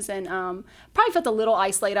 Texas, and probably felt a little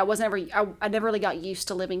isolated. I never really got used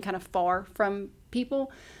to living kind of far from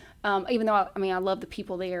people, even though I love the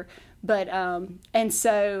people there. But and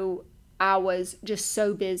so I was just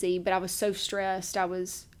so busy, but I was so stressed. I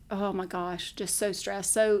was, oh my gosh, just so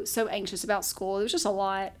stressed, so anxious about school. It was just a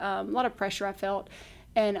lot of pressure I felt,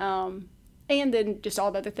 and then just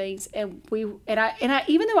all the other things. And I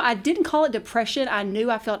even though I didn't call it depression, I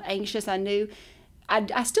knew I felt anxious. I knew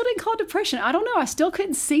I still didn't call it depression. I don't know. I still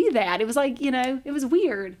couldn't see that. It was like, it was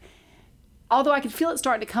weird. Although I could feel it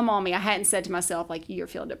starting to come on me, I hadn't said to myself, like, you're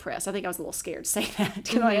feeling depressed. I think I was a little scared to say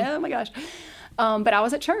that. Like, oh my gosh. But I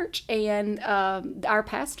was at church, and our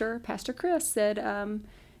Pastor Chris, said,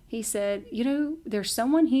 he said, there's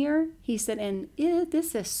someone here. He said, and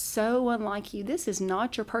this is so unlike you. This is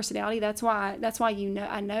not your personality. That's why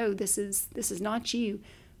I know this is not you.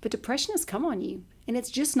 But depression has come on you, and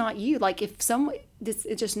it's just not you. Like, it's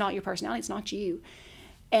just not your personality. It's not you.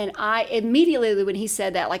 And I immediately, when he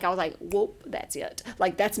said that, like, I was like, whoop, that's it.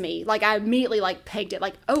 Like, that's me. Like, I immediately, like, pegged it.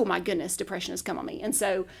 Like, oh, my goodness, depression has come on me. And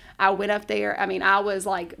so I went up there. I mean, I was,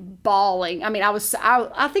 like, bawling. I mean, I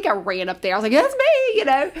think I ran up there. I was like, that's me,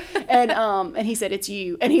 And he said, it's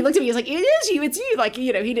you. And he looked at me. He was like, it is you. It's you. Like, he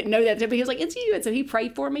didn't know that. But he was like, it's you. And so he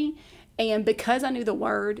prayed for me. And because I knew the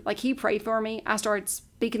word, like, he prayed for me, I started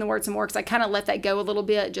speaking the word some more, because I kind of let that go a little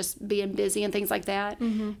bit, just being busy and things like that.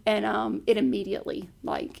 Mm-hmm. And it immediately,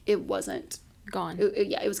 like, it wasn't gone.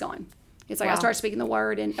 It was gone. It's like, wow. I started speaking the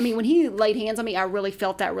word, and I mean, when he laid hands on me, I really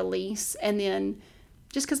felt that release. And then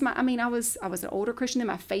just because I was an older Christian, then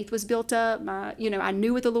my faith was built up. I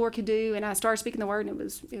knew what the Lord could do, and I started speaking the word, and it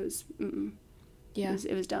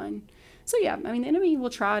was done. So yeah, I mean, the enemy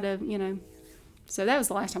will try to, So that was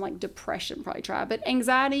the last time, like, depression probably tried. But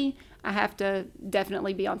anxiety, I have to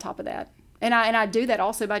definitely be on top of that. And I do that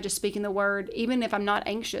also by just speaking the word, even if I'm not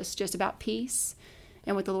anxious, just about peace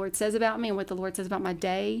and what the Lord says about me and what the Lord says about my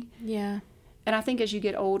day. Yeah. And I think as you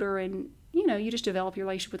get older and, you just develop your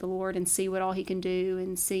relationship with the Lord and see what all he can do,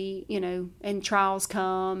 and see, and trials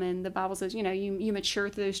come, and the Bible says, you mature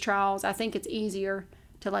through those trials. I think it's easier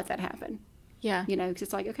to let that happen. Yeah. Because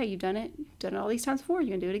it's like, okay, you've done it all these times before. You're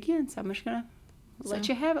going to do it again. So I'm just going to let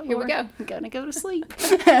you have it, Lord. Here we go. I'm going to go to sleep.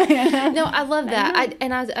 No, I love that.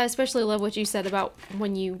 I especially love what you said about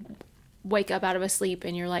when you wake up out of a sleep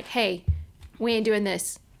and you're like, hey, we ain't doing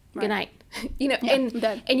this. Right. Good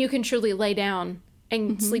night. And you can truly lay down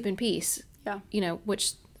and sleep in peace. Yeah.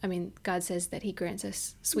 Which, I mean, God says that he grants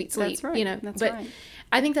us sweet sleep. That's right. That's right.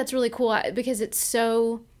 I think that's really cool because it's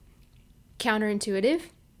so counterintuitive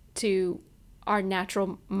to our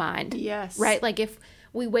natural mind. Yes. Right? Like, if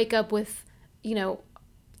we wake up with,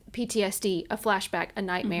 PTSD, a flashback, a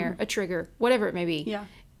nightmare, a trigger, whatever it may be. Yeah.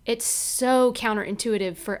 It's so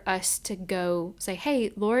counterintuitive for us to go say,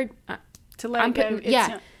 hey, Lord, to let it go.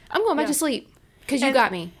 I'm going back to sleep because you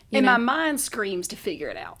got me. My mind screams to figure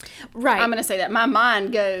it out. Right. I'm going to say that. My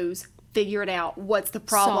mind goes, figure it out. What's the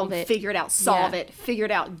problem? Solve it. Figure it out. Solve it. Figure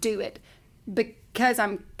it out. Do it. Because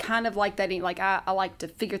I'm kind of like that. Like, I like to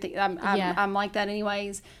figure things. I'm like that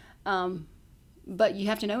anyways. But you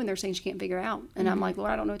have to know when there's things you can't figure out. And I'm like, Lord,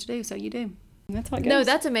 I don't know what to do. So you do. And that's how it goes. No,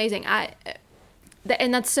 that's amazing.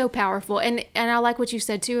 And that's so powerful. And I like what you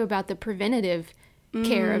said too about the preventative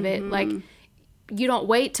care of it. Like, you don't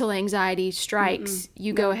wait till anxiety strikes.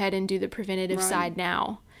 You go ahead and do the preventative side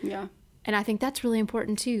now. Yeah. And I think that's really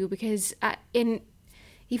important too, because I'm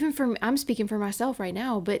speaking for myself right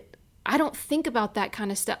now, but I don't think about that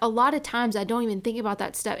kind of stuff. A lot of times I don't even think about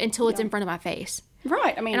that stuff until it's in front of my face.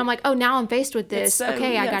 Right. I mean, and I'm like, oh, now I'm faced with this. I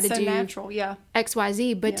got to do natural. Yeah. X, Y,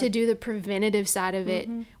 Z. But to do the preventative side of it,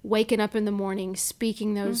 waking up in the morning,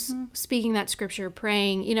 speaking that scripture,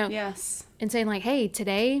 praying, yes, and saying like, hey,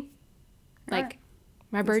 today, like,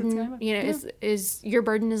 my burden, is your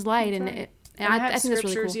burden is light, and I think that's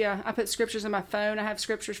really cool. Yeah, I put scriptures in my phone. I have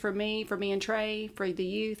scriptures for me and Trey, for the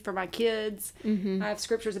youth, for my kids. I have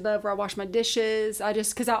scriptures above where I wash my dishes.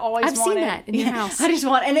 Because I always I've seen that in your house. I just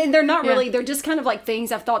want, and they're not really, they're just kind of like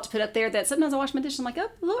things I've thought to put up there that sometimes I wash my dishes. I'm like,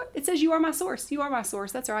 oh, Lord, it says you are my source. You are my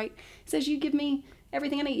source. That's right. It says you give me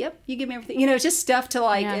everything I need. Yep, you give me everything. It's just stuff to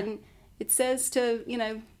like, and it says to,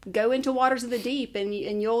 go into waters of the deep and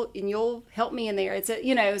you'll help me in there. It's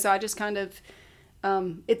so I just kind of,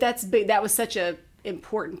 that's big. That was such a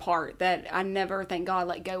important part that I never, thank God,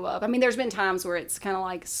 let go of. I mean, there's been times where it's kind of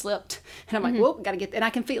like slipped and I'm like, whoop, gotta get, and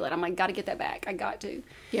I can feel it. I'm like, gotta get that back. I got to.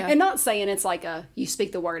 Yeah. And not saying it's like you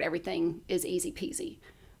speak the word, everything is easy peasy,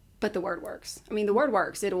 but the word works. I mean, the word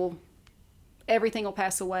works. everything will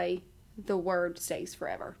pass away. The word stays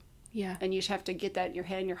forever. Yeah. And you just have to get that in your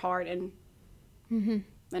head and your heart. And and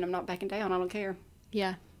I'm not backing down. I don't care.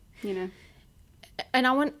 Yeah. You know. And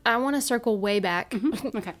I want to circle way back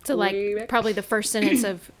Okay. to like Way back. probably the first sentence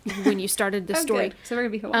of when you started the story. Good. So we're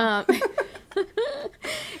gonna be a while.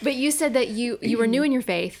 But you said that you were new in your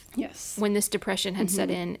faith Yes. when this depression had set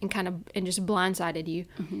in and just blindsided you.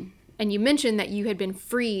 And you mentioned that you had been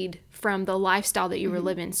freed from the lifestyle that you were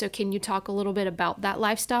living. So can you talk a little bit about that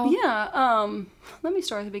lifestyle? Yeah. Let me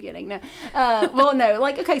start at the beginning. No. Well, no.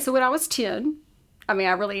 Like, okay. So when I was 10, I mean,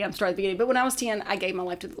 I really am starting at the beginning. But when I was 10, I gave my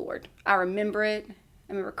life to the Lord. I remember it.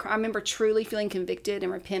 I remember truly feeling convicted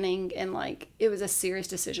and repenting, and like it was a serious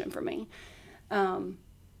decision for me. And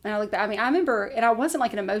I look back, I mean, I remember, and I wasn't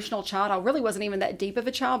like an emotional child. I really wasn't even that deep of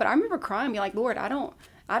a child, but I remember crying and be like, Lord, I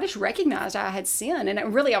just recognized I had sinned. And I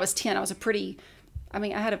was 10. I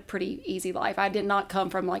had a pretty easy life. I did not come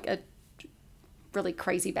from like a really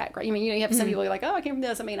crazy background. I mean, you have some people who are like, oh, I came from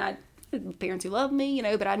this. I mean, I had parents who loved me,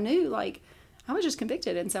 but I knew like I was just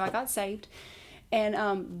convicted. And so I got saved.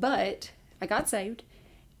 And, but I got saved.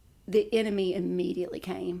 The enemy immediately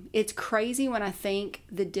came. It's crazy when I think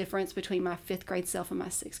the difference between my 5th grade self and my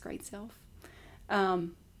 6th grade self. I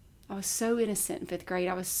was so innocent in 5th grade.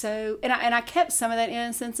 I was so, and I kept some of that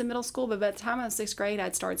innocence in middle school, but by the time I was 6th grade,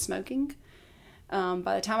 I'd started smoking.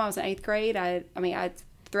 By the time I was in 8th grade,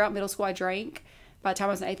 throughout middle school, I drank. By the time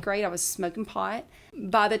I was in 8th grade, I was smoking pot.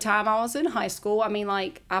 By the time I was in high school, I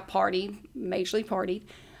partied, majorly partied.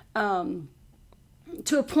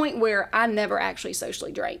 To a point where I never actually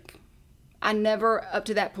socially drank. I never, up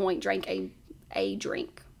to that point, drank a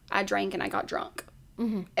drink. I drank and I got drunk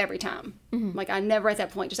every time. Like, I never at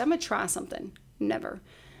that point, I'm going to try something. Never.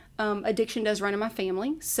 Addiction does run in my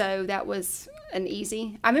family, so that was I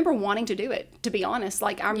remember wanting to do it, to be honest.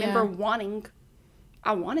 Like, I remember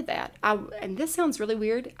I wanted that. And this sounds really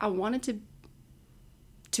weird. I wanted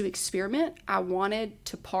to experiment. I wanted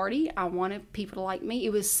to party. I wanted people to like me.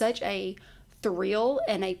 It was such a thrill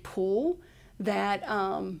and a pull that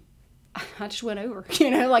I just went over,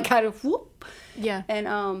 like kind of whoop. Yeah. And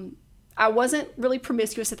I wasn't really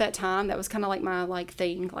promiscuous at that time. That was kind of like my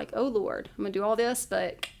thing, like, oh Lord, I'm gonna do all this,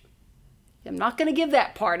 but I'm not gonna give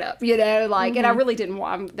that part up, and I really didn't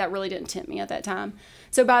want that. Really didn't tempt me at that time.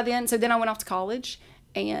 So then I went off to college,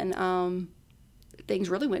 and things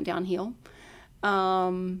really went downhill.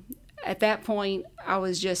 At that point, I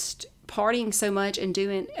was just partying so much and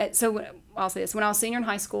doing. So I'll say this: when I was senior in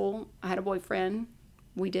high school, I had a boyfriend.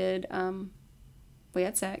 We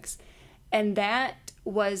had sex, and that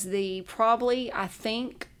was I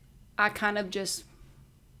think I kind of just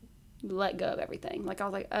let go of everything. Like, I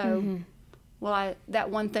was like, oh, well, that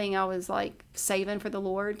one thing I was like saving for the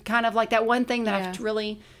Lord, kind of like that one thing that I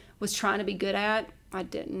really was trying to be good at. I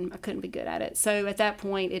couldn't be good at it. So at that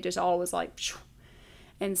point, it just all was like, phew.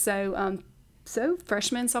 And so,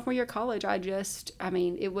 freshman, sophomore year of college, I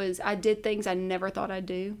did things I never thought I'd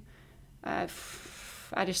do.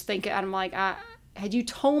 I just think, I'm like, had you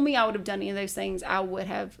told me I would have done any of those things, I would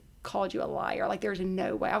have called you a liar. Like, there's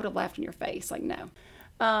no way. I would have laughed in your face. Like, no.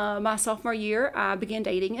 My sophomore year, I began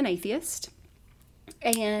dating an atheist.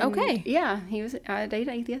 And okay. Yeah, I dated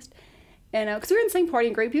an atheist. And because we were in the same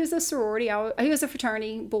partying group, he was a sorority. He was a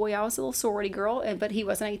fraternity boy. I was a little sorority girl, but he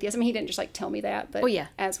was an atheist. I mean, he didn't just like tell me that. But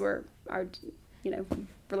as our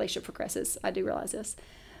relationship progresses, I do realize this.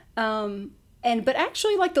 But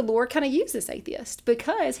actually, like, the Lord kind of used this atheist,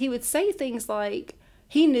 because he would say things like,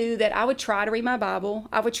 he knew that I would try to read my Bible.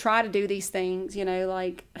 I would try to do these things,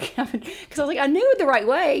 like, because I was like, I knew it the right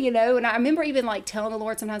way, and I remember even like telling the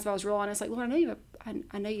Lord sometimes, if I was real honest, like, Lord,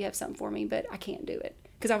 I know you have something for me, but I can't do it.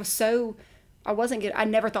 Because I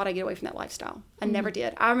never thought I'd get away from that lifestyle. I never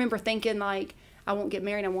did. I remember thinking, like, I won't get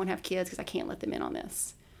married, I won't have kids because I can't let them in on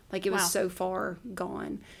this. Like, it was so far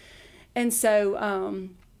gone. And so,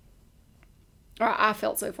 I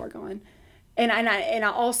felt so far gone. And I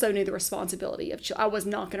also knew the responsibility of I was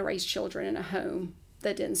not going to raise children in a home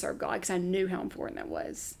that didn't serve God, because I knew how important that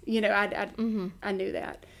was. I knew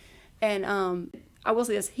that. And I will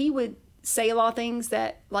say this, he would say a lot of things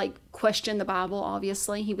that, like, question the Bible,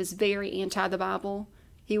 obviously. He was very anti the Bible.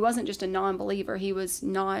 He wasn't just a non-believer. He was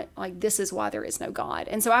not like, this is why there is no God.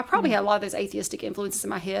 And so I probably had a lot of those atheistic influences in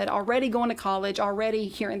my head, already going to college, already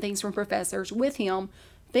hearing things from professors with him,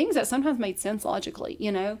 things that sometimes made sense logically,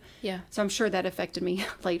 Yeah. So I'm sure that affected me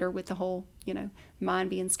later with the whole,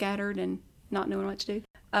 mind being scattered and not knowing what to do.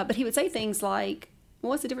 But he would say things like,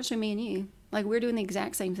 well, what's the difference between me and you? Like, we're doing the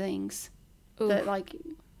exact same things. That, like,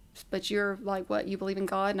 but you're like, what, you believe in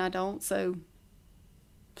God and I don't, so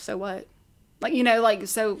what? Like,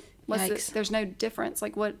 so what's there's no difference.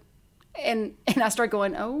 Like, what? And I started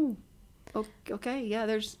going, oh, okay, yeah,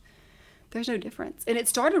 there's no difference. And it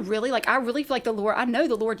started really, like, I really feel like I know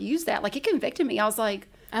the Lord used that. Like, it convicted me. I was like,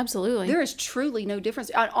 absolutely. There is truly no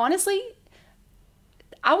difference. Honestly,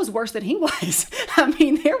 I was worse than he was. I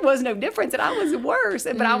mean, there was no difference, and I was worse.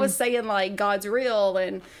 But I was saying, like, God's real,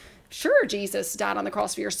 and sure, Jesus died on the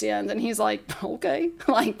cross for your sins. And he's like, okay.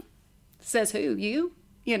 Like, says who? You?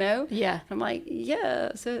 You know? Yeah. I'm like,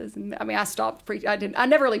 yeah. Says. I mean, I stopped preaching. I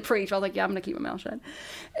never really preached. I was like, yeah, I'm going to keep my mouth shut.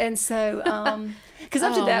 And so, because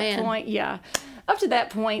up to that point, up to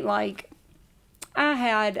that point, like, I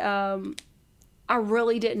had, I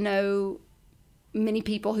really didn't know many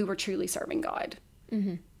people who were truly serving God.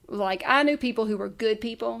 Mm-hmm. Like, I knew people who were good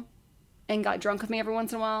people and got drunk with me every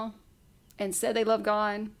once in a while and said they loved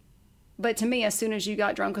God. But to me, as soon as you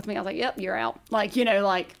got drunk with me, I was like, yep, you're out. Like, you know,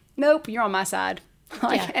 like, nope, you're on my side.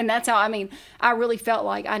 Like, yeah. And that's how, I mean, I really felt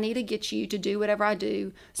like I need to get you to do whatever I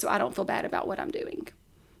do so I don't feel bad about what I'm doing.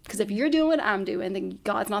 Because if you're doing what I'm doing, then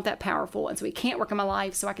God's not that powerful. And so he can't work in my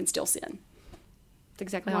life, so I can still sin. That's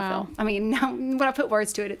exactly how I felt. I mean, now, when I put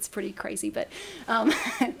words to it, it's pretty crazy, but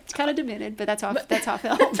it's kind of demented, but that's how I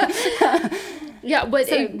felt. Yeah, but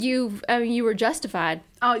so, you were justified.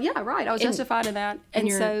 Oh, yeah, right. I was justified in that. In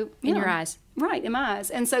your eyes. Right, in my eyes.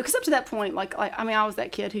 And so, because up to that point, like, I mean, I was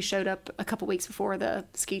that kid who showed up a couple weeks before the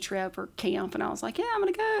ski trip or camp, and I was like, yeah, I'm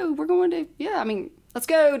going to go. We're going to, let's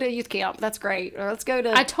go to youth camp. That's great. Or let's go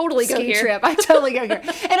to I totally ski go here. trip. I totally go here.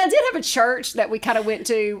 And I did have a church that we kind of went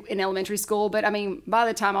to in elementary school, but I mean, by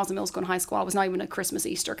the time I was in middle school and high school, I was not even a Christmas,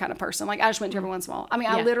 Easter kind of person. Like, I just went to every once in a while. I mean,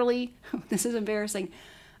 I literally, this is embarrassing,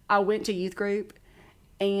 I went to youth group,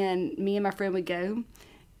 and me and my friend would go,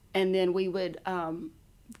 and then we would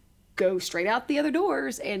go straight out the other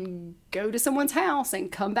doors and go to someone's house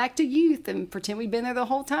and come back to youth and pretend we'd been there the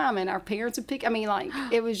whole time, and our parents would pick. I mean, like,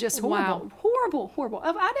 it was just horrible. Wow. horrible.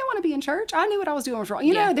 I didn't want to be in church. I knew what I was doing was wrong.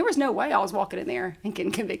 You know, there was no way I was walking in there and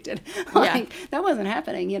getting convicted. Like, that wasn't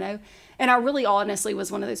happening, you know. And I really honestly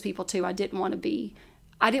was one of those people too. I didn't want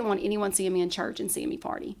anyone seeing me in church and seeing me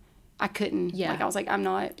party. I couldn't. Yeah. Like, I was like, I'm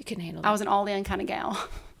not. You couldn't handle it. I was an all-in kind of gal.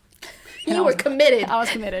 You were committed. I was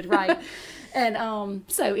committed, right. And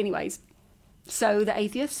so anyways, so the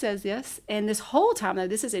atheist says this, and this whole time, though,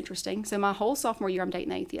 this is interesting. So my whole sophomore year, I'm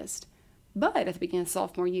dating an atheist. But at the beginning of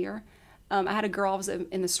sophomore year, I had a girl I was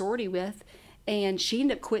in the sorority with, and she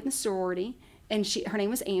ended up quitting the sorority, and her name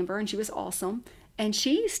was Amber, and she was awesome. And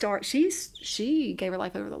she gave her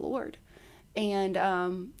life over to the Lord.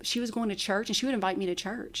 And she was going to church, and she would invite me to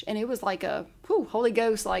church. And it was like a Holy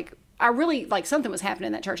Ghost, like, I really, like, something was happening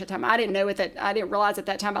in that church at the time. I didn't know it, I didn't realize at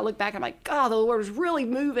that time. I look back, I'm like, God, the Lord was really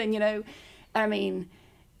moving, you know. I mean,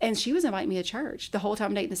 and she was inviting me to church the whole time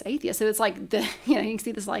I'm dating this atheist. So it's like, you can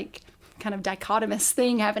see this, like, kind of dichotomous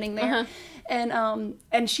thing happening there. Uh-huh.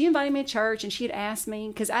 And she invited me to church, and she had asked me,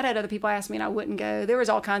 because I'd had other people ask me and I wouldn't go. There was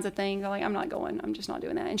all kinds of things. I'm like, I'm not going. I'm just not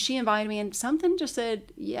doing that. And she invited me, and something just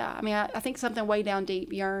said, yeah. I mean, I think something way down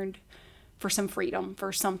deep yearned for some freedom,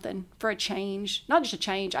 for something, for a change. Not just a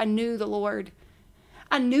change. I knew the Lord.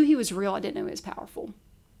 I knew he was real. I didn't know he was powerful.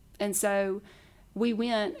 And so we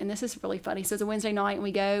went, and this is really funny. So it's a Wednesday night, and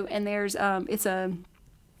we go, and there's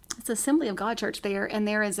it's Assembly of God church there, and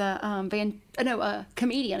there is a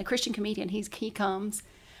comedian, a Christian comedian. He comes.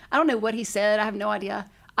 I don't know what he said. I have no idea.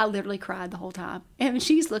 I literally cried the whole time. And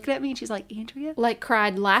she's looking at me, and she's like, Andrea? Like,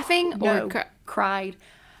 cried laughing? No, cried.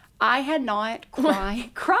 I had not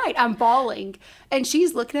cried. I'm bawling. And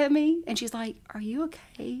she's looking at me, and she's like, are you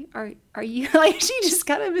okay? Are you, like, she just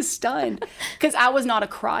kind of is stunned. Because I was not a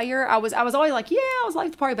crier. I was always like, yeah, I was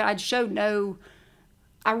like the party, but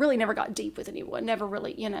I really never got deep with anyone. Never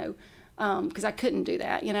really, you know, because I couldn't do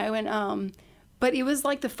that, you know. And but it was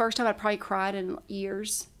like the first time I'd probably cried in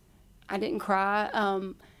years. I didn't cry.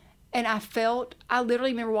 And I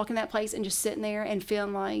literally remember walking that place and just sitting there and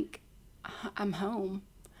feeling like I'm home.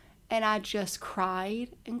 And I just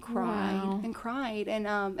cried and cried and cried. And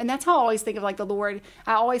that's how I always think of, like, the Lord.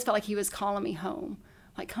 I always felt like he was calling me home.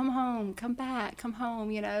 Like, come home, come back, come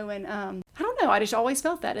home, you know. And I don't know. I just always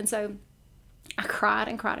felt that. And so I cried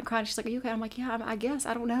and cried and cried. She's like, are you okay? I'm like, yeah, I guess.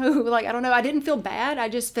 I don't know. Like, I don't know. I didn't feel bad. I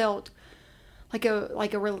just felt like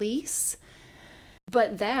a release.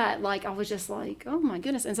 But that, like, I was just like, oh my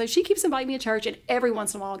goodness. And so she keeps inviting me to church, and every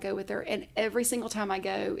once in a while I'll go with her. And every single time I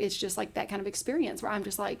go, it's just like that kind of experience where I'm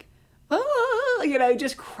just like, oh, you know,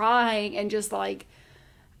 just crying, and just like,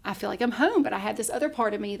 I feel like I'm home, but I have this other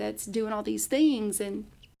part of me that's doing all these things. And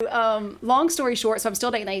long story short, so I'm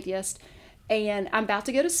still dating an atheist, and I'm about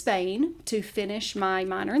to go to Spain to finish my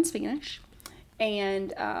minor in Spanish. And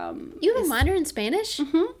you have a minor in Spanish?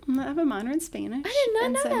 Mm-hmm. I have a minor in Spanish. I did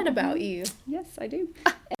not know that about you. Yes, I do.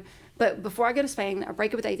 But before I go to Spain, I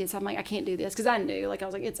break up with atheists. I'm like, I can't do this, because I knew, like, I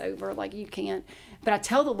was like, it's over. Like, you can't. But I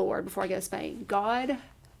tell the Lord before I go to Spain, God,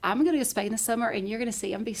 I'm going to go to Spain this summer, and you're going to see,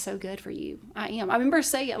 I'm going to be so good for you. I am. I remember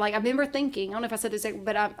saying, like, I remember thinking, I don't know if I said this,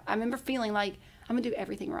 but I remember feeling like I'm going to do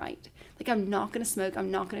everything right. Like, I'm not going to smoke. I'm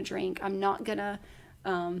not going to drink. I'm not going to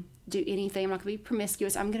do anything. I'm not going to be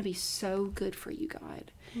promiscuous. I'm going to be so good for you,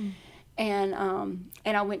 God. And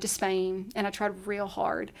I went to Spain, and I tried real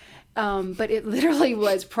hard. But it literally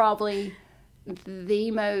was probably the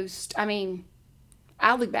most, I mean,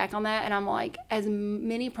 I look back on that, and I'm like, as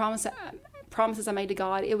many promises I made to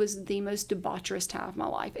God, it was the most debaucherous time of my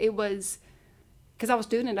life. It was, because I was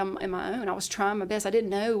doing it on my own. I was trying my best. I didn't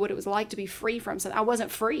know what it was like to be free from something. I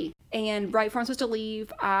wasn't free. And right before I'm supposed to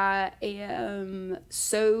leave, I am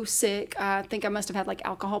so sick. I think I must have had like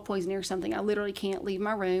alcohol poisoning or something. I literally can't leave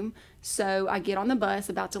my room. So I get on the bus,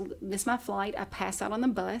 about to miss my flight. I pass out on the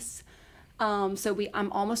bus.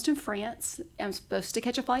 I'm almost in France. I'm supposed to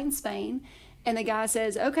catch a flight in Spain. And the guy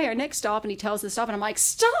says, okay, our next stop. And he tells us to stop. And I'm like,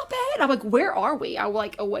 stop it. I'm like, where are we? I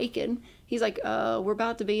like awaken. He's like, we're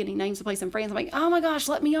about to be. And he names the place in France. I'm like, oh my gosh,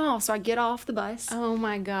 let me off. So I get off the bus. Oh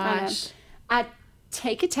my gosh. I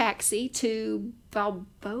take a taxi to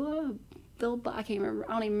Bilbao. I can't remember.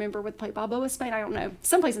 I don't even remember what place. Bilbao, Spain. I don't know.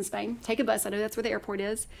 Someplace in Spain. Take a bus. I know that's where the airport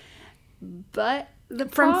is. But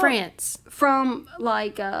from France. From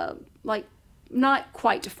like not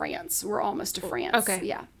quite to France. We're almost to France. Okay.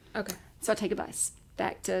 Yeah. Okay. So I take a bus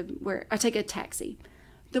back to where I take a taxi.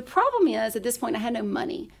 The problem is, at this point, I had no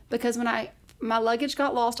money, because when my luggage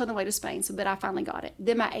got lost on the way to Spain, but I finally got it.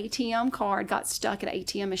 Then my ATM card got stuck at an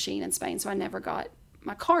ATM machine in Spain, so I never got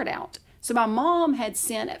my card out. So my mom had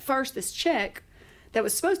sent at first this check that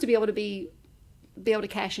was supposed to be able to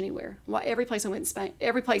cash anywhere. Well, every place I went in Spain,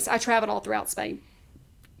 every place I traveled all throughout Spain,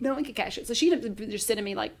 no one could cash it. So she just sending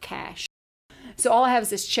me like cash. So all I have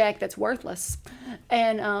is this check that's worthless,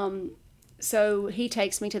 and so he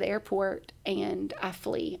takes me to the airport, and I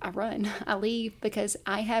flee. I run. I leave, because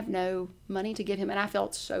I have no money to give him, and I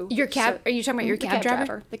felt so. Your cab? Are you talking about your cab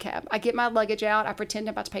driver? The cab. I get my luggage out. I pretend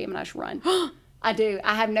I'm about to pay him, and I just run. I do.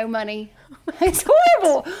 I have no money. It's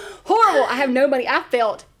horrible. Horrible. I have no money. I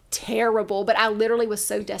felt terrible, but I literally was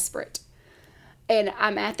so desperate. And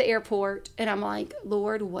I'm at the airport, and I'm like,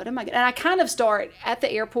 Lord, what am I going to... And I kind of start at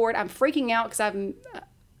the airport. I'm freaking out because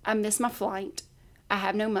I missed my flight. I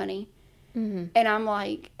have no money. Mm-hmm. And I'm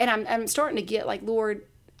like... And I'm starting to get like, Lord,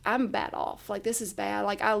 I'm bad off. Like, this is bad.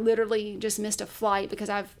 Like, I literally just missed a flight because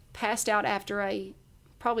I've passed out after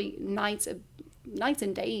probably nights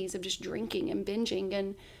and days of just drinking and binging.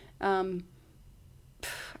 And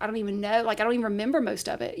I don't even know. Like, I don't even remember most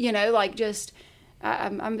of it. You know, like, just...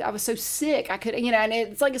 I was so sick. I could, and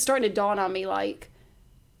it's like it's starting to dawn on me, like,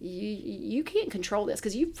 you can't control this,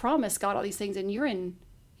 because you've promised God all these things, and you're in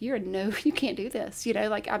no, you can't do this.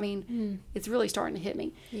 Like, I mean, it's really starting to hit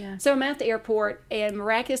me. Yeah. So I'm at the airport, and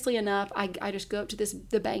miraculously enough, I just go up to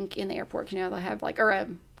the bank in the airport. They have like, or a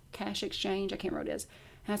cash exchange. I can't remember what it is.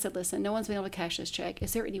 And I said, listen, no one's been able to cash this check.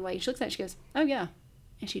 Is there any way? She looks at it. She goes, oh yeah,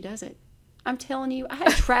 and she does it. I'm telling you, I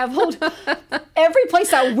had traveled every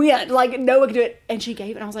place I went, like, no one could do it. And she gave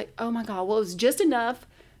it. And I was like, oh my God. Well, it was just enough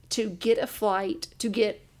to get a flight, to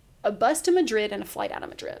get a bus to Madrid and a flight out of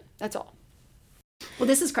Madrid. That's all. Well,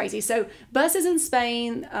 this is crazy. So buses in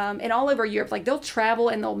Spain and all over Europe, like, they'll travel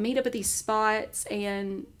and they'll meet up at these spots,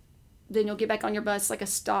 and then you'll get back on your bus, like a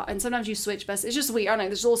stop. And sometimes you switch buses. It's just weird. I don't know.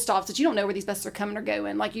 There's little stops that you don't know where these buses are coming or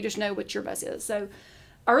going. Like, you just know what your bus is. So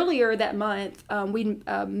earlier that month, we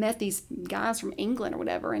met these guys from England or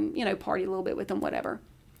whatever, and, partied a little bit with them, whatever.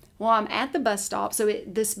 Well, I'm at the bus stop. So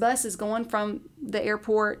this bus is going from the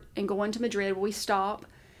airport and going to Madrid, where we stop.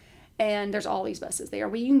 And there's all these buses there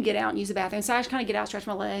where you can get out and use the bathroom. So I just kind of get out, stretch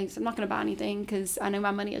my legs. I'm not going to buy anything because I know my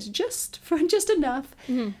money is just enough.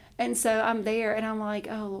 Mm-hmm. And so I'm there, and I'm like,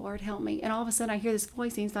 oh, Lord, help me. And all of a sudden I hear this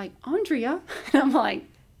voice, and he's like, Andrea. And I'm like,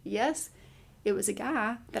 yes. It was a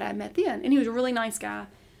guy that I met then, and he was a really nice guy.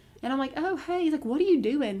 And I'm like, oh, hey. He's like, what are you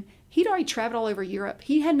doing? He'd already traveled all over Europe.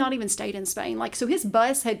 He had not even stayed in Spain. Like, so his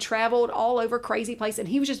bus had traveled all over crazy places, and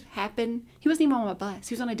he wasn't even on my bus.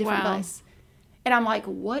 He was on a different bus. And I'm like,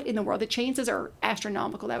 what in the world? The chances are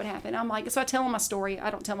astronomical that would happen. I'm like, so I tell him my story. I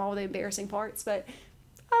don't tell him all the embarrassing parts, but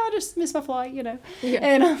I just missed my flight, Yeah.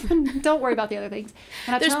 And don't worry about the other things.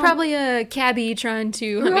 And there's probably a cabbie trying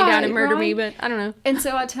to hunt me down and murder me, but I don't know. And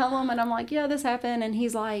so I tell him, and I'm like, yeah, this happened. And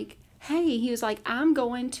he's like, hey, he was like, I'm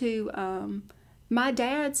going to,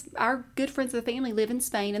 our good friends of the family live in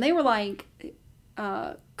Spain. And they were like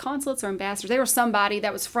consulates or ambassadors. They were somebody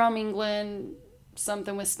that was from England,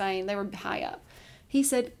 something with Spain. They were high up. He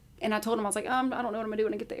said, And I told him, I was like, I don't know what I'm going to do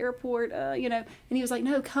when I get to the airport, you know. And he was like,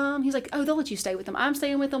 no, come. He's like, oh, they'll let you stay with them. I'm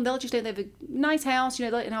staying with them. They'll let you stay. They have a nice house, you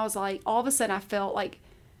know. And I was like, all of a sudden I felt like,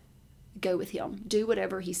 go with him. Do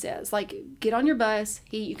whatever he says. Like, get on your bus.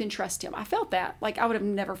 You can trust him. I felt that. Like, I would have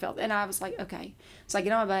never felt that. And I was like, okay. So I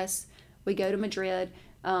get on my bus. We go to Madrid.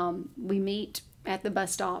 We meet at the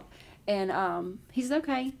bus stop. And he says,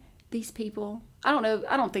 okay, these people, I don't know.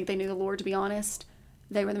 I don't think they knew the Lord, to be honest.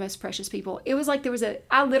 They were the most precious people. It was like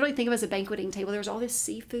I literally think of it as a banqueting table. There was all this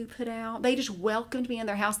seafood put out. They just welcomed me in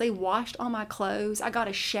their house. They washed all my clothes. I got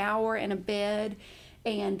a shower and a bed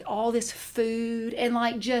and all this food, and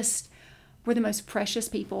like just were the most precious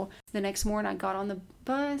people. The next morning I got on the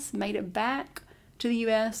bus, made it back to the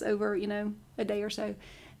U.S. over, you know, a day or so.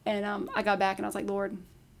 And I got back and I was like, Lord,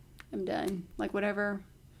 I'm done. Like, whatever,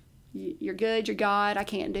 you're good, you're God, I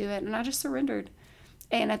can't do it. And I just surrendered.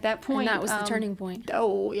 And at that point, and that was the turning point.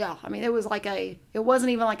 Oh yeah, I mean, it was like it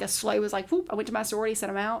wasn't even like a slow. It was like, whoop! I went to my sorority, said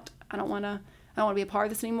I'm out. I don't want to be a part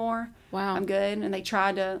of this anymore. Wow, I'm good. And they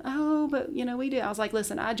tried to, but you know, we do. I was like,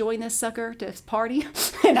 listen, I joined this sucker to party,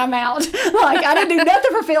 and I'm out. Like, I didn't do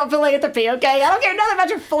nothing for philanthropy. Okay, I don't care nothing about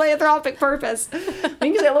your philanthropic purpose. You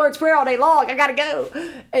can say the Lord's Prayer all day long. I gotta go.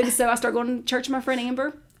 And so I started going to church with my friend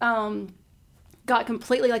Amber. Got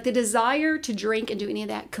completely, like, the desire to drink and do any of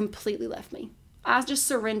that completely left me. I just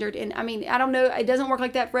surrendered. And I mean, I don't know. It doesn't work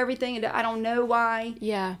like that for everything. And I don't know why.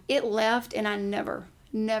 Yeah. It left, and I never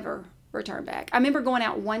returned back. I remember going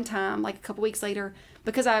out one time, like a couple weeks later,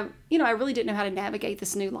 because I really didn't know how to navigate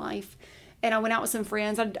this new life. And I went out with some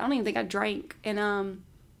friends. I don't even think I drank. And I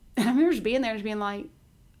remember just being there, just being like,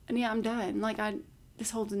 yeah, I'm done. Like, this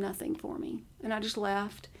holds nothing for me. And I just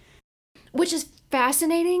left. Which is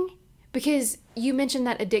fascinating, because you mentioned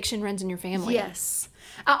that addiction runs in your family. Yes.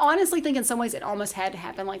 I honestly think in some ways it almost had to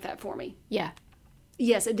happen like that for me. Yeah.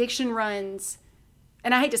 Yes, addiction runs,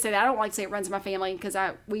 and I hate to say that. I don't like to say it runs in my family, because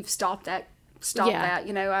we've stopped that.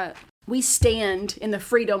 You know, we stand in the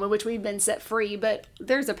freedom in which we've been set free, but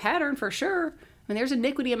there's a pattern for sure. I mean, there's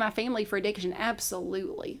iniquity in my family for addiction.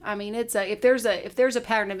 Absolutely. I mean, if there's a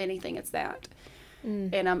pattern of anything, it's that.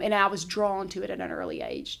 And I was drawn to it at an early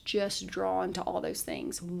age, just drawn to all those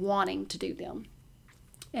things, wanting to do them.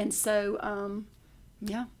 And so,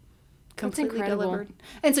 yeah, completely delivered.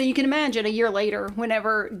 And so you can imagine a year later,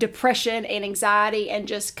 whenever depression and anxiety and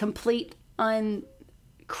just complete feeling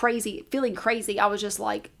crazy, I was just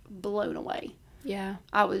like blown away. Yeah.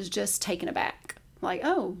 I was just taken aback. Like,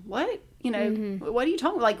 oh, what? You know, what are you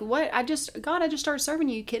talking? Like, what? God, I just started serving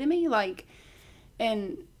you. You kidding me? Like,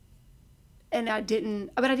 and I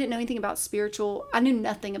didn't know anything about spiritual. I knew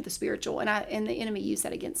nothing of the spiritual, and the enemy used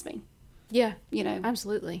that against me. Yeah. You know,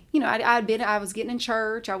 absolutely. You know, I was getting in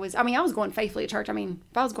church. I was going faithfully to church. I mean,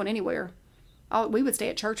 if I was going anywhere, we would stay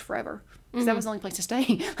at church forever, because that was the only place to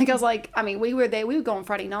stay. Like, I was like, I mean, we were there. We would go on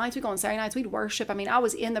Friday nights. We'd go on Saturday nights. We'd worship. I mean, I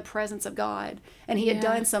was in the presence of God, and he had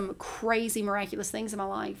done some crazy, miraculous things in my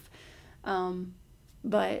life.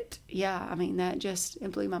 But yeah, I mean,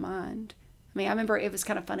 it blew my mind. I mean, I remember it was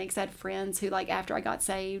kind of funny, because I had friends who, like, after I got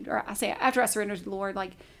saved, or after I surrendered to the Lord,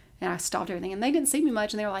 like, and I stopped everything, and they didn't see me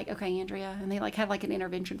much, and they were like, okay, Andrea, and they like had like an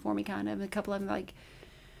intervention for me, kind of. And a couple of them like,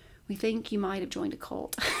 we think you might have joined a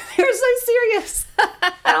cult. They were so serious.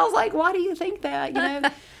 And I was like, why do you think that? You know,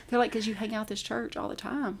 they're like, because you hang out at this church all the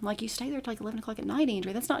time. Like, you stay there till like 11 o'clock at night,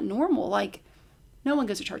 Andrea. That's not normal. Like, no one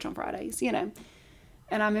goes to church on Fridays, you know.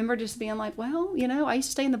 And I remember just being like, well, you know, I used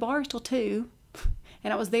to stay in the bars till 2,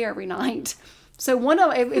 and I was there every night. So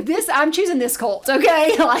I'm choosing this cult,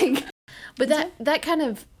 okay? Like, but that kind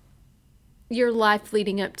of, your life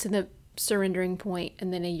leading up to the surrendering point,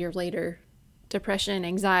 and then a year later, depression,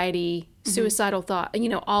 anxiety, suicidal thought, you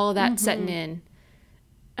know, all of that setting in,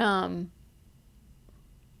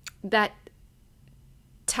 that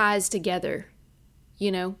ties together,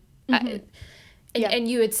 you know. And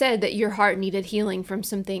you had said that your heart needed healing from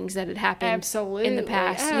some things that had happened in the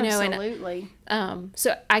past, you know. Absolutely. And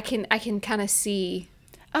so I can kind of see.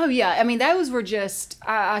 Oh yeah, I mean, those were just,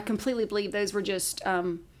 I completely believe those were just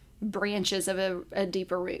branches of a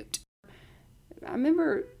deeper root. I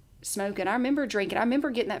remember smoking. I remember drinking. I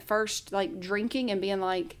remember getting that first, like, drinking and being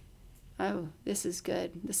like, oh, this is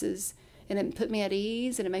good. And it put me at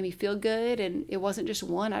ease, and it made me feel good. And it wasn't just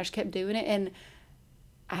one. I just kept doing it. And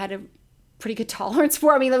I had a pretty good tolerance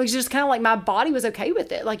for it. I mean, it was just kind of like my body was okay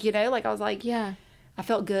with it. Like, you know, like I was like, yeah, I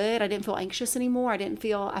felt good. I didn't feel anxious anymore. I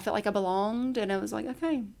felt like I belonged. And I was like,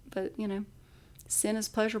 okay, but, you know, sin is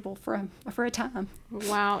pleasurable for a time.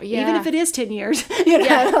 Wow. Yeah. Even if it is 10 years, you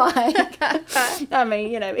know, like, I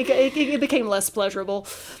mean, you know, it became less pleasurable,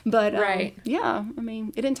 but, right. Yeah, I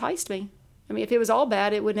mean, it enticed me. I mean, if it was all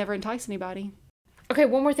bad, it would never entice anybody. Okay,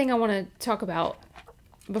 one more thing I want to talk about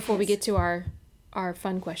before we get to our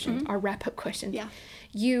fun question, our wrap-up question. Yeah.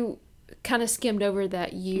 You kind of skimmed over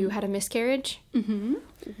that you had a miscarriage. Mm-hmm.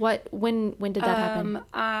 When did that happen?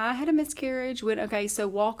 I had a miscarriage so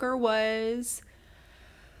Walker was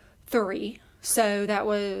 3. So that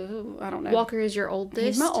was, I don't know. Walker is your oldest?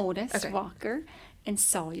 He's my oldest, Okay. Walker. And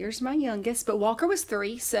Sawyer's my youngest. But Walker was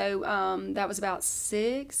 3. So that was about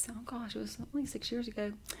 6. Oh, gosh, it was only 6 years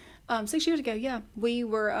ago. 6 years ago, yeah. We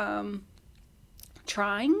were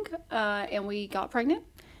trying and we got pregnant.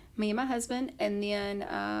 Me and my husband. And then,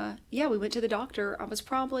 we went to the doctor. I was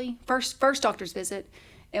probably first doctor's visit.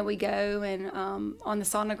 And we go and on the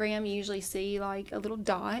sonogram, you usually see like a little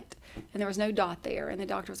dot. And there was no dot there. And the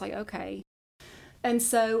doctor was like, okay. And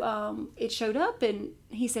so it showed up and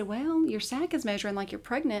he said, well, your sac is measuring like you're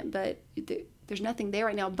pregnant, but there's nothing there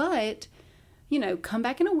right now. But, come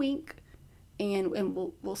back in a week and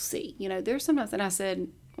we'll see. There's sometimes, and I said,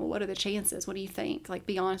 well, what are the chances? What do you think? Like,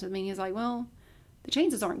 be honest with me. And he's like, well, the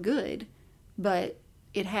chances aren't good, but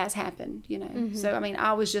it has happened, Mm-hmm. So, I mean,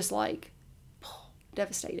 I was just like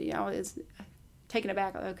devastated. I was taken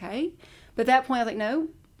aback. Like, okay. But at that point, I was like, no,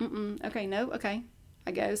 okay.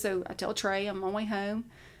 I go, so I tell Trey I'm on my way home,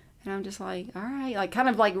 and I'm just like, all right, like kind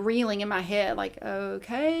of like reeling in my head, like,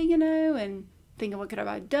 okay, and thinking, what could have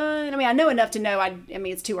I done? I mean, I know enough to know, I mean,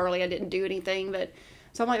 it's too early, I didn't do anything, but,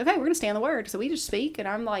 so I'm like, okay, we're going to stand the word. So we just speak, and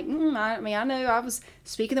I'm like, I know I was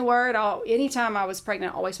speaking the word. Anytime I was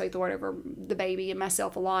pregnant, I always spoke the word over the baby and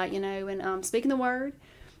myself a lot, and speaking the word,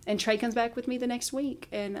 and Trey comes back with me the next week,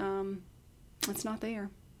 and it's not there,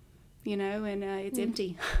 and it's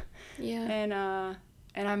empty. Yeah.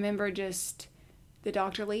 And I remember just the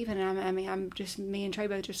doctor leaving, and I'm just, me and Trey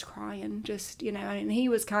both just crying, just, and he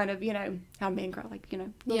was kind of, how men cry, like,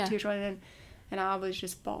 little tears running, and I was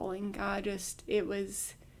just bawling. It was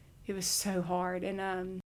so hard.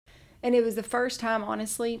 And it was the first time,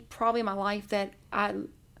 honestly, probably in my life that it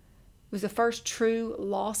was the first true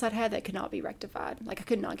loss I'd had that could not be rectified. Like, I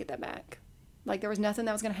could not get that back. Like, there was nothing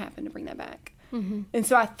that was going to happen to bring that back. Mm-hmm. And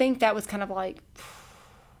so I think that was kind of like,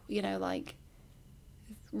 like,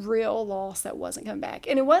 real loss that wasn't coming back.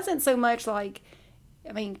 And it wasn't so much like,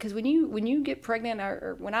 I mean, because when you get pregnant,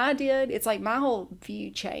 or when I did, it's like my whole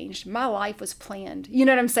view changed. My life was planned. You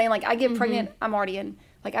know what I'm saying? Like, I get pregnant, I'm already in,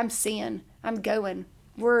 like, I'm seeing, I'm going.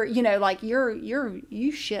 We're, like,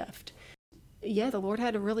 you shift. Yeah, the Lord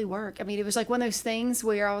had to really work. I mean, it was like one of those things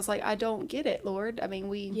where I was like, I don't get it, Lord. I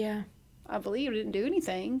mean, I believe didn't do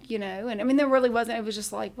anything, and I mean, there really wasn't. It was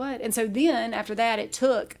just like, what? And so then after that, it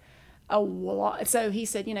took a lot. So he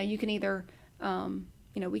said, you can either,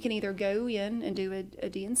 we can either go in and do a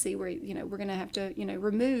D&C where, we're going to have to,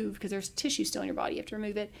 remove, because there's tissue still in your body. You have to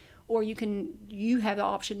remove it. Or you have the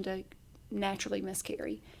option to naturally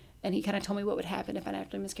miscarry. And he kind of told me what would happen if I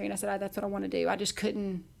naturally miscarried. And I said, that's what I want to do. I just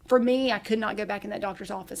couldn't, for me, I could not go back in that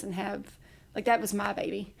doctor's office and have, like, that was my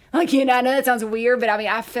baby. Like, I know that sounds weird, but I mean,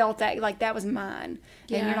 I felt that, like, that was mine.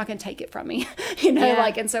 Yeah. And you're not going to take it from me, Yeah.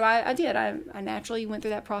 Like, and so I did. I naturally went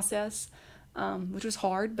through that process, which was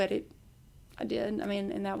hard, but I did. I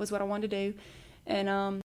mean, and that was what I wanted to do.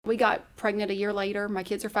 And we got pregnant a year later. My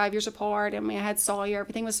kids are 5 years apart. I mean, I had Sawyer.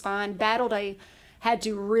 Everything was fine. Battled had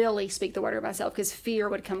to really speak the word of myself because fear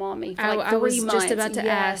would come on me for like 3 months. I was just about to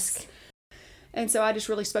ask. And so I just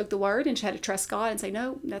really spoke the word and had to trust God and say,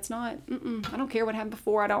 no, that's not, I don't care what happened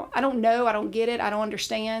before. I don't know. I don't get it. I don't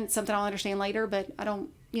understand. It's something I'll understand later, but I don't,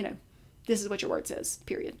 this is what your word says,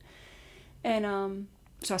 period. And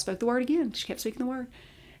so I spoke the word again. She kept speaking the word.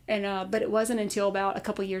 And but it wasn't until about a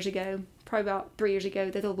couple of years ago, probably about 3 years ago,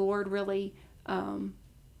 that the Lord really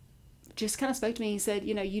just kind of spoke to me. He said,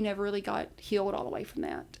 you never really got healed all the way from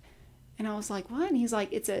that. And I was like, what? And he's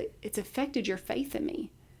like, it's affected your faith in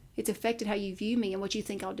me. It's affected how you view me and what you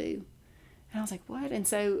think I'll do. And I was like, what? And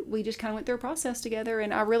so we just kind of went through a process together.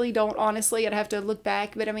 And I really don't, honestly, I'd have to look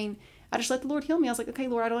back. But I mean, I just let the Lord heal me. I was like, okay,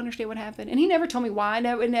 Lord, I don't understand what happened. And he never told me why.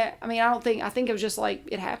 No, and I mean, I think it was just like,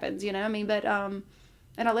 it happens, I mean, but, and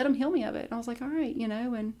I let him heal me of it. And I was like, all right,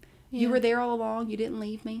 and you were there all along. You didn't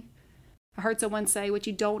leave me. I heard someone say, what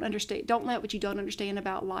you don't understand, don't let what you don't understand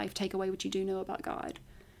about life take away what you do know about God.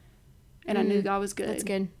 And I knew God was good. That's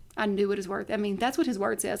good. I knew what his word, I mean, that's what his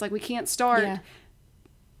word says. Like, we can't start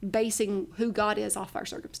basing who God is off our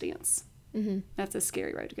circumstance. Mm-hmm. That's a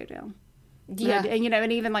scary road to go down. Yeah.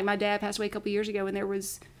 And even like my dad passed away a couple years ago, and there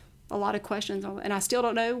was a lot of questions, and I still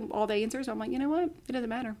don't know all the answers. I'm like, you know what? It doesn't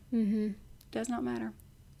matter. Mm-hmm. It does not matter.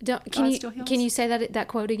 Can you say that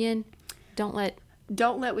quote again? Don't let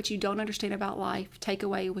what you don't understand about life take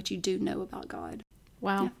away what you do know about God.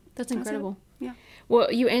 Wow. Yeah, that's incredible. Yeah.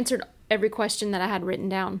 Well, you answered every question that I had written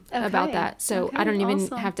down about that. So Okay, I don't even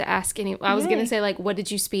awesome. have to ask any. I was going Yay. to say, like, what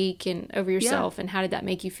did you speak and over yourself and how did that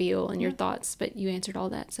make you feel and your thoughts? But you answered all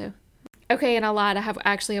that. So, okay. And I lied. I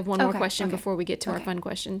actually have one more question before we get to our fun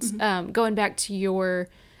questions. Going back to your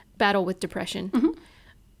battle with depression,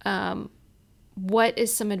 what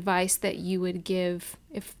is some advice that you would give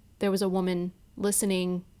if there was a woman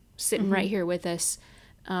listening, sitting right here with us,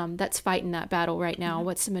 that's fighting that battle right now?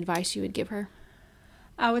 What's some advice you would give her?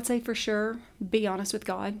 I would say for sure, be honest with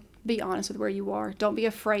God. Be honest with where you are. Don't be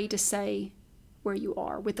afraid to say where you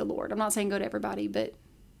are with the Lord. I'm not saying go to everybody, but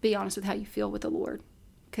be honest with how you feel with the Lord,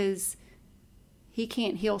 because he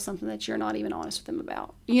can't heal something that you're not even honest with him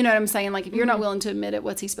about. You know what I'm saying? Like, if you're not willing to admit it,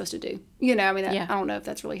 what's he supposed to do? You know, I mean, I don't know if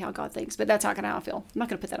that's really how God thinks, but that's how I feel. I'm not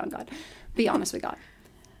going to put that on God. Be honest with God.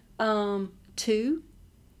 2,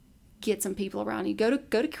 get some people around you. Go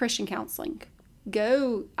to Christian counseling.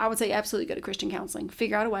 I would say absolutely go to Christian counseling.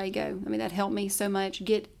 Figure out a way, go. I mean, that helped me so much.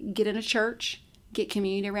 Get in a church, get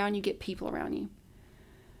community around you, get people around you.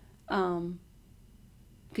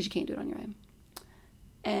 Because you can't do it on your own.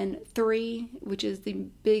 And 3, which is the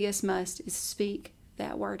biggest must, is speak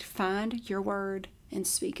that word. Find your word and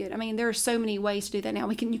speak it. I mean, there are so many ways to do that now.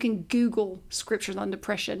 You can Google scriptures on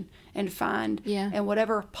depression and find, and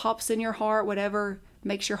whatever pops in your heart, whatever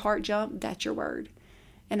makes your heart jump, that's your word.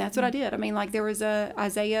 And that's what I did. I mean, like, there was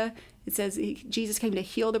Isaiah, it says Jesus came to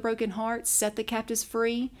heal the broken heart, set the captives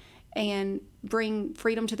free, and bring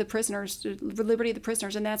freedom to the prisoners, liberty to the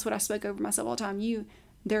prisoners. And that's what I spoke over myself all the time. You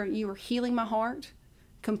are healing my heart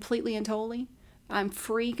completely and totally. I'm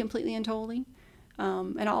free completely and totally.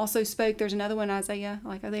 And I also spoke, there's another one, Isaiah,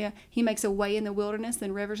 he makes a way in the wilderness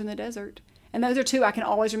and rivers in the desert. And those are 2 I can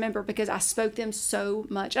always remember because I spoke them so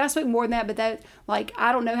much. And I spoke more than that, but that, like,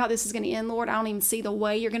 I don't know how this is going to end, Lord. I don't even see the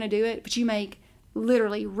way you're going to do it. But you make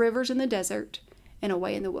literally rivers in the desert and a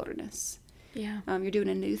way in the wilderness. Yeah. You're doing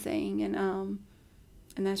a new thing. And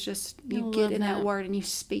that's just, you get in that word and you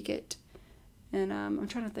speak it. And I'm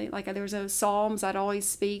trying to think, like, there was those Psalms I'd always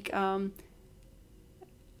speak. I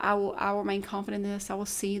will remain confident in this. I will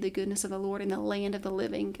see the goodness of the Lord in the land of the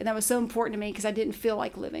living. And that was so important to me because I didn't feel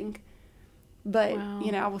like living. But,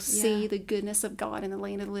 I will see the goodness of God in the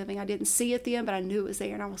land of the living. I didn't see it then, but I knew it was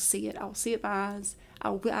there, and I will see it. I will see it by eyes.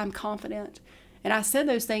 I'm confident. And I said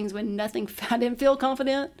those things when I didn't feel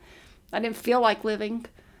confident. I didn't feel like living.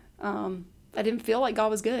 I didn't feel like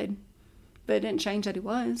God was good. But it didn't change that he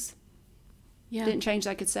was. Yeah. It didn't change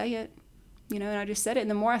that I could say it. And I just said it. And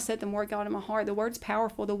the more I said it, the more it got in my heart. The word's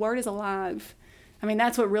powerful. The word is alive. I mean,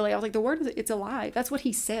 that's what really, I was like, the word, it's alive. That's what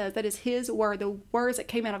he says. That is his word, the words that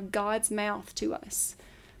came out of God's mouth to us.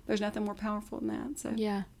 There's nothing more powerful than that. So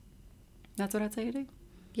Yeah. That's what I'd say to do.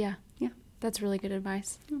 Yeah. Yeah. That's really good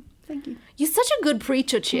advice. Thank you. You're such a good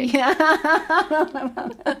preacher, chick. Yeah.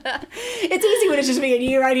 It's easy when it's just me and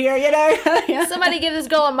you right here, Yeah. Somebody give this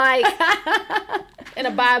girl a mic and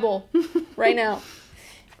a Bible right now.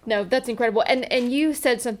 No, that's incredible. And you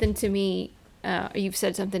said something to me. You've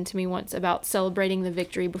said something to me once about celebrating the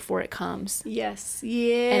victory before it comes. Yes.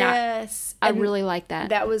 I really like that.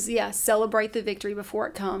 That was, celebrate the victory before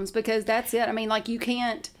it comes, because that's it. I mean, like, you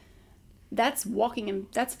can't, that's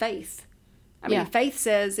faith. I mean, faith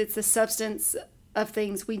says it's the substance of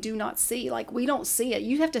things we do not see. Like, we don't see it.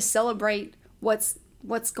 You have to celebrate what's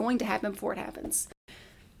going to happen before it happens.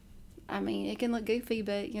 I mean, it can look goofy,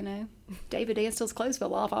 but, David danced till his clothes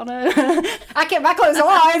fell off. I don't know. I kept my clothes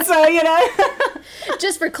on, so,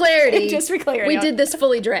 Just for clarity. We did this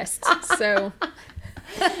fully dressed, so.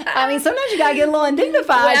 I mean, sometimes you gotta get a little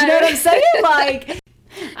undignified, you know what I'm saying? Like,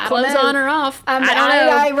 clothes on or off. I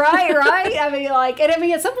don't know. Right. I mean, like, and I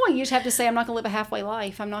mean, at some point you just have to say, I'm not gonna live a halfway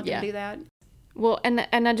life. I'm not gonna do that. Well, and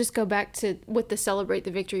I just go back to with the celebrate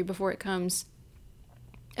the victory before it comes.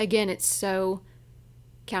 Again, it's so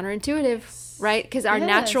counterintuitive, right? Because our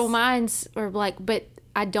natural minds are like, but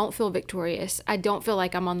I don't feel victorious. I don't feel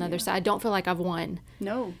like I'm on the other side. I don't feel like I've won.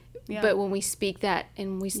 No. Yeah. But when we speak that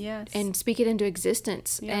and and speak it into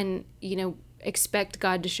existence and, expect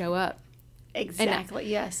God to show up. Exactly.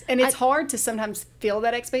 Yes. And it's hard to sometimes feel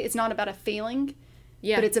that expect. It's not about a feeling.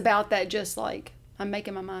 Yeah. But it's about that, just like, I'm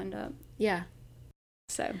making my mind up. Yeah.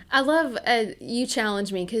 So I love, you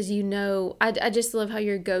challenge me because I just love how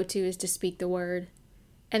your go-to is to speak the word.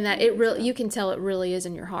 And that you can tell it really is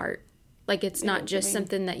in your heart. Like, it's not just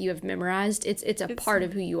something that you have memorized. It's a part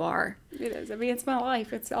of who you are. It is. I mean, it's my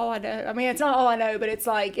life. It's all I know. I mean, it's not all I know, but it's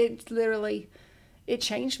like, it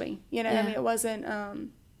changed me. I mean, it wasn't,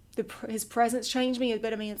 his presence changed me,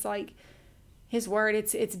 but I mean, it's like his word,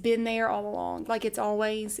 it's been there all along. Like, it's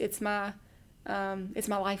my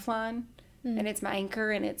lifeline and it's my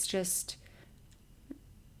anchor, and it's just,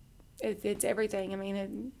 it's everything. I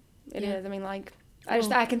mean, it is. I mean, like,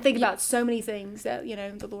 I can think about so many things that,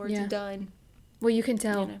 the Lord's done. Well, you can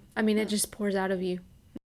tell. I mean, it just pours out of you.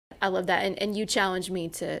 I love that. And you challenge me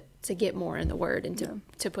to get more in the Word and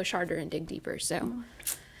to push harder and dig deeper. So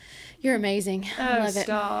you're amazing. I love it.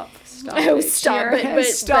 Stop. Oh, stop.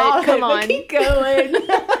 But come on. Keep going.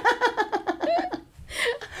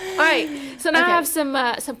 All right. So now I have some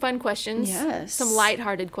fun questions. Yes. Some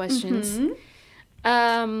lighthearted questions.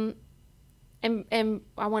 And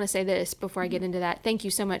I want to say this before I get into that. Thank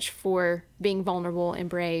you so much for being vulnerable and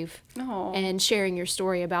brave and sharing your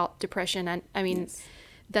story about depression. I mean,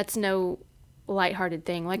 that's no lighthearted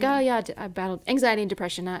thing. Like, I battled anxiety and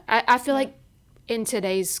depression. I feel like in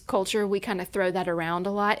today's culture, we kind of throw that around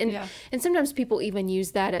a lot. And sometimes people even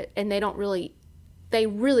use that and they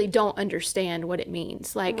really don't understand what it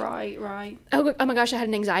means. Like, right. Oh my gosh, I had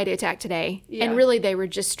an anxiety attack today. Yeah. And really they were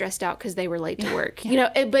just stressed out because they were late to work.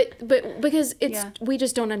 But because we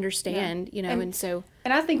just don't understand, and so.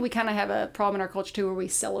 And I think we kind of have a problem in our culture too, where we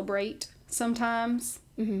celebrate sometimes.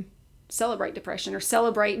 Mm-hmm. Celebrate depression or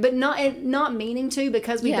celebrate, but not meaning to,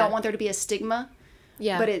 because we don't want there to be a stigma.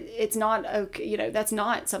 Yeah. But it's not okay. That's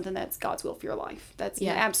not something that's God's will for your life. That's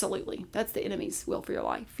absolutely, that's the enemy's will for your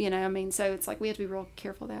life. I mean, so it's like we have to be real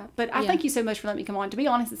careful of that. But I thank you so much for letting me come on. To be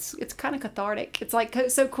honest, it's kind of cathartic. It's like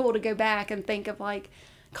so cool to go back and think of like,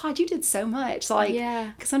 God, you did so much. Like,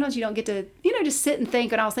 because sometimes you don't get to, just sit and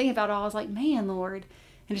think. When I was thinking about it, I was like, man, Lord,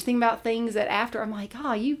 and just thinking about things that after I'm like,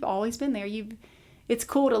 you've always been there. It's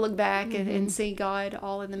cool to look back and see God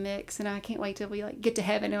all in the mix, and I can't wait till we get to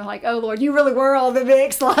heaven and we're like, oh Lord, you really were all in the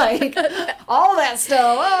mix, like all that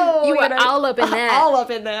stuff. Oh, you were all up in that. All up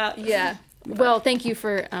in that. Yeah. Well, thank you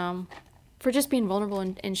for just being vulnerable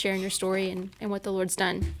and sharing your story and what the Lord's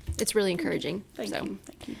done. It's really encouraging. Thank you.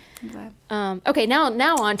 I'm glad. Okay,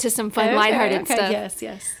 now on to some fun, lighthearted stuff.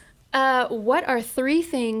 Yes. What are 3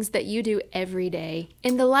 things that you do every day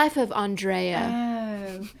in the life of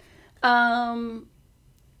Andrea?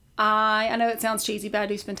 I know it sounds cheesy, but I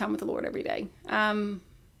do spend time with the Lord every day.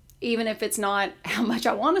 Even if it's not how much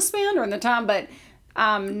I want to spend or in the time, but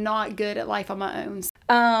I'm not good at life on my own.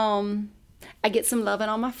 I get some loving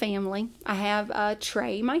on my family. I have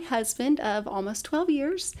Trey, my husband of almost 12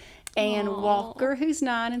 years, and Walker, who's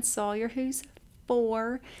 9, and Sawyer, who's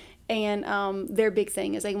 4. And their big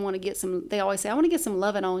thing is they always say, I want to get some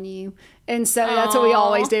loving on you. And so that's what we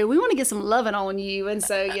always do. We want to get some loving on you. And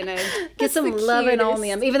so, get some loving on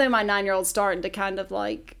them. Even though my 9-year-old's starting to kind of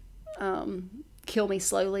like kill me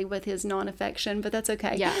slowly with his non-affection, but that's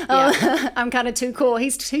okay. Yeah. I'm kind of too cool.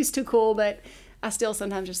 He's too cool, but I still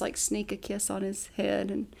sometimes just like sneak a kiss on his head,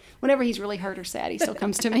 and whenever he's really hurt or sad, he still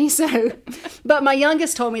comes to me. So, but my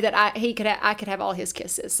youngest told me that I could have all his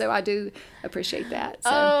kisses, so I do appreciate that.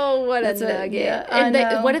 So what a nugget!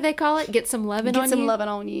 And what do they call it? Get some loving on you. Get some loving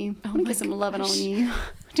on you. I want to get some loving on you.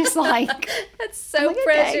 Just like that's so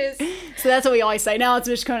precious. Okay. So that's what we always say. Now it's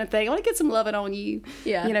just kind of thing. I want to get some loving on you.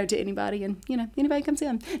 Yeah. To anybody, and anybody comes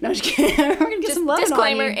in. No, I'm just kidding. We're gonna get some loving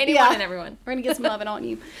disclaimer, on you. Anyone and everyone. We're gonna get some loving on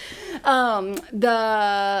you.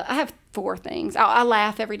 I have 4 things. I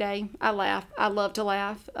laugh every day. I laugh. I love to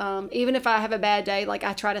laugh. Even if I have a bad day, like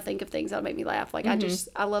I try to think of things that'll make me laugh. Like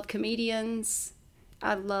I love comedians.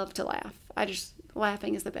 I love to laugh.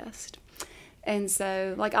 Laughing is the best. And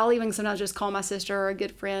so, like, I'll even sometimes just call my sister or a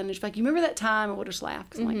good friend and just be like, you remember that time? And we'll just laugh.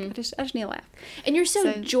 Because I'm like, I just need to laugh. And you're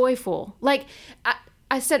so joyful. Like,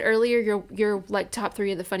 I said earlier, you're like top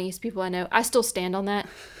 3 of the funniest people I know. I still stand on that.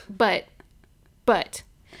 But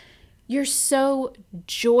you're so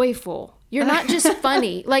joyful. You're not just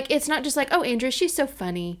funny. Like, it's not just like, oh, Andrea, she's so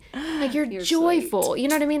funny. Like, you're joyful. Sweet. You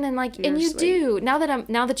know what I mean? And like, and you sweet. Do. Now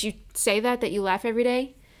that you say that you laugh every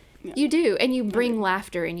day. Yeah. You do, and you bring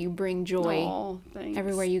laughter and you bring joy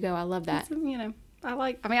everywhere you go. I love that.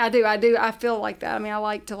 I do. I feel like that. I mean, I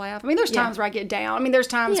like to laugh. I mean, there's times where I get down. I mean, there's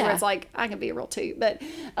times where it's like, I can be a real toot, but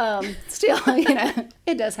still,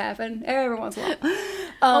 it does happen every once in a while.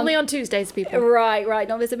 Only on Tuesdays, people. Right.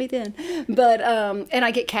 Don't visit me then. But, and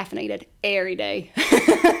I get caffeinated every day.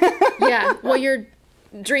 Yeah. Well, you're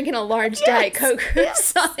drinking a large Diet Coke.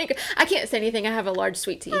 Yes. I can't say anything. I have a large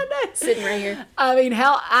sweet tea sitting right here. I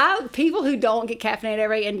mean, people who don't get caffeinated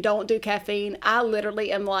every day and don't do caffeine, I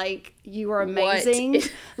literally am like, you are amazing.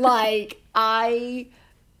 What? Like, I'm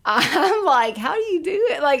like, how do you do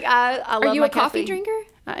it? Like, I love my Are you a caffeine. coffee drinker?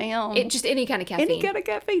 I am. Just any kind of caffeine. Any kind of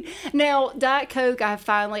caffeine. Now, Diet Coke, I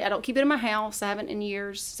don't keep it in my house. I haven't in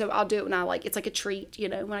years. So I'll do it when it's like a treat,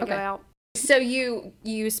 when I go out. So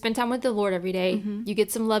you spend time with the Lord every day. You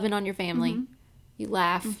get some loving on your family. You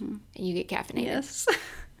laugh, and you get caffeinated. Yes.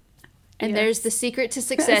 And there's the secret to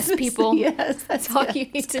success, people. Yes, that's all you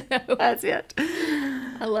need to know. That's it.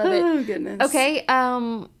 I love it. Oh, goodness. Okay,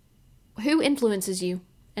 who influences you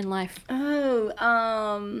in life? For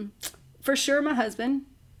sure my husband.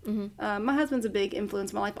 My husband's a big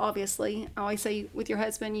influence in my life, obviously. I always say with your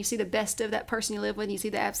husband, you see the best of that person you live with, and you see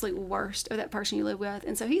the absolute worst of that person you live with.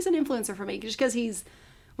 And so he's an influencer for me just because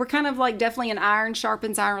we're kind of like definitely an iron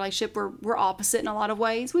sharpens iron relationship. We're opposite in a lot of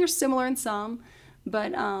ways. We're similar in some,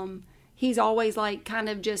 but he's always like kind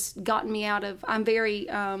of just gotten me out of, I'm very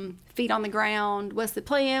feet on the ground. What's the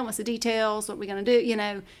plan? What's the details? What are we going to do? You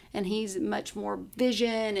know, and he's much more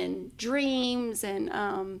vision and dreams.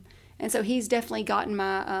 And so he's definitely gotten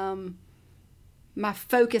my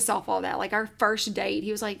focus off all that. Like our first date,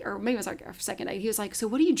 he was like, or maybe it was like our second date, he was like, so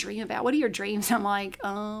what do you dream about? What are your dreams? And I'm like,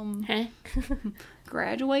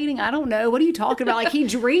 graduating? I don't know. What are you talking about? Like he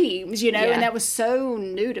dreams, you know, and that was so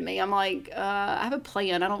new to me. I'm like, I have a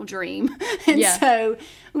plan. I don't dream. And so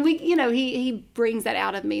he brings that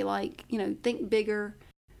out of me, like, think bigger.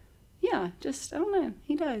 Yeah, just, I don't know.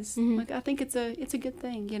 He does. Like, I think it's a good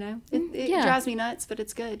thing, It drives me nuts, but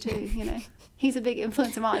it's good too, He's a big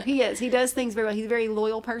influence in my life. He is. He does things very well. He's a very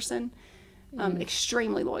loyal person,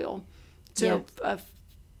 extremely loyal. So,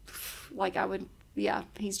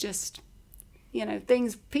 he's just,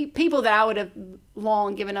 people that I would have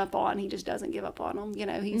long given up on, he just doesn't give up on them.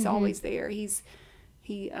 He's always there. He's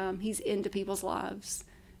into people's lives.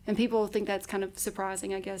 And people think that's kind of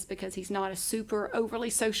surprising, I guess, because he's not a super overly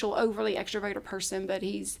social, overly extroverted person, but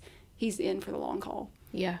he's in for the long haul.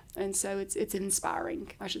 Yeah. And so it's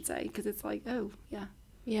inspiring, I should say, because it's like, oh, yeah.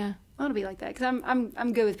 Yeah. I want to be like that because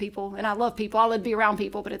I'm good with people and I love people. I love to be around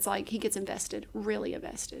people, but it's like he gets invested, really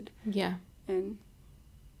invested. Yeah. And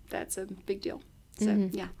that's a big deal. So,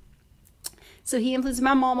 yeah. So he influenced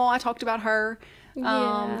my mama. I talked about her.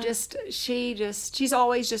 Yeah. She's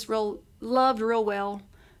always just loved real well.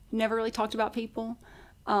 Never really talked about people.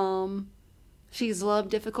 She's loved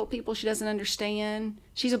difficult people she doesn't understand.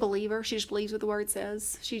 She's a believer. She just believes what the word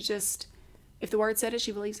says. If the word said it,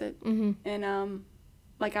 she believes it. And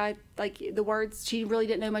the words, she really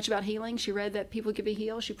didn't know much about healing. She read that people could be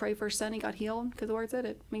healed. She prayed for her son. He got healed because the word said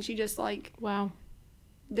it. I mean, she just wow.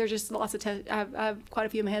 There's just lots of, I have quite a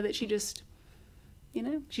few in my head that she just,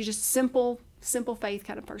 she's just simple faith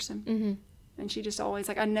kind of person. And she just always,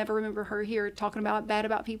 I never remember her here talking bad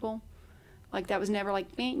about people. Like, that was never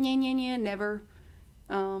never.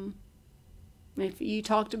 If you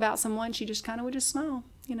talked about someone, she just kind of would just smile,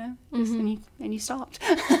 and you stopped.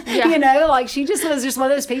 Yeah. She just was just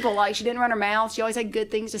one of those people. Like, she didn't run her mouth. She always had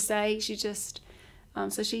good things to say. She just,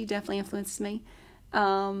 so she definitely influences me.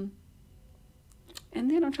 And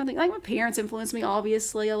then I'm trying to think, my parents influenced me,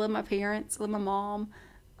 obviously. I love my parents. I love my mom.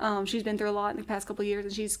 She's been through a lot in the past couple of years,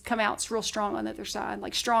 and she's come out real strong on the other side,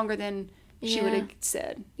 stronger than she would have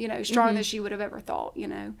said, stronger than she would have ever thought,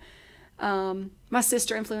 My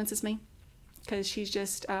sister influences me because she's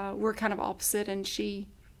just, we're kind of opposite, and she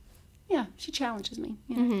challenges me,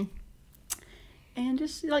 And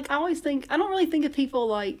just, I always think, I don't really think of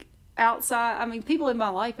people, outside. I mean, people in my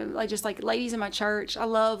life, just ladies in my church. I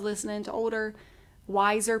love listening to older,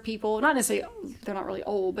 wiser people. Not necessarily, they're not really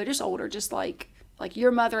old, but just older, just like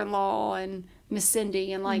your mother-in-law and Miss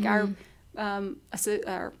Cindy and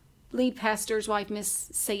our lead pastor's wife, Miss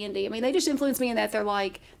Sandy. I mean, they just influence me in that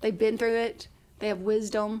they've been through it. They have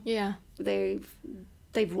wisdom. Yeah. They've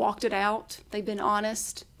walked it out. They've been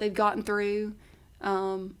honest. They've gotten through.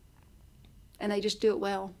 And they just do it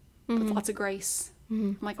well with lots of grace.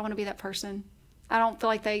 I'm I want to be that person. I don't feel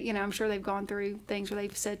like they, I'm sure they've gone through things where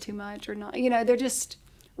they've said too much or not. They're just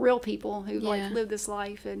real people who live this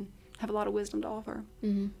life and have a lot of wisdom to offer.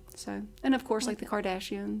 So, and of course, the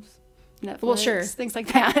Kardashians, Netflix, well, sure, things like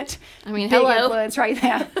that. I mean, big influence right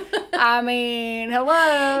now. I mean,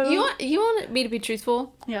 hello. You want me to be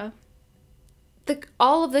truthful? Yeah.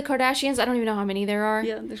 All of the Kardashians, I don't even know how many there are.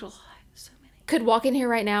 Yeah, there's a lot, so many. Could walk in here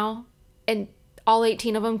right now, and all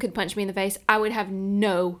 18 of them could punch me in the face. I would have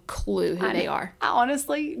no clue who they are. I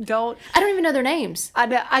honestly don't. I don't even know their names.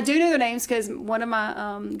 I do know their names because one of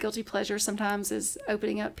my guilty pleasures sometimes is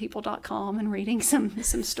opening up people.com and reading some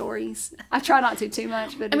stories. I try not to too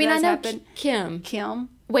much, but I know happen. Kim.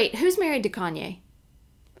 Wait, who's married to Kanye?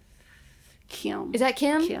 Kim. Is that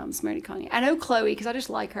Kim? Kim's married to Kanye. I know Khloe because I just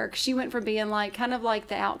like her because she went from being kind of like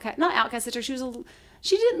the outcast, not outcast sister. She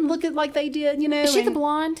didn't look like they did, Is she the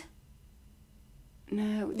blonde?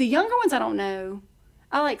 No, the younger ones I don't know.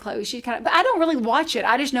 I like Khloe. She's but I don't really watch it.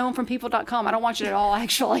 I just know them from people.com. I don't watch it at all,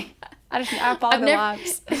 actually. I follow their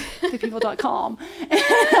lives through people.com.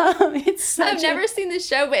 I've never seen the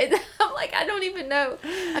show, but I'm I don't even know.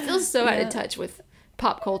 I feel so out of touch with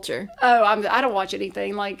pop culture? Oh, I don't watch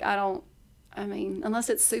anything. Like, I mean, unless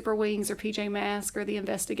it's Super Wings or PJ Masks or The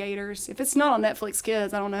Investigators. If it's not on Netflix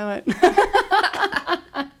Kids, I don't know it.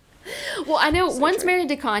 Well, I know one's married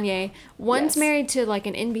to Kanye. One's Yes. married to like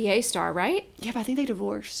an NBA star, right? Yeah, but I think they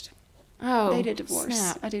divorced. Oh, They did divorce.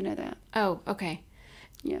 snap. I do know that. Oh, okay.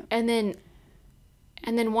 Yeah. And then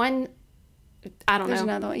one, I don't There's know.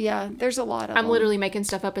 another one. Yeah, there's a lot of I'm them. literally making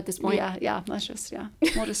stuff up at this point. Yeah. We'll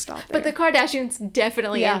just stop there. But the Kardashians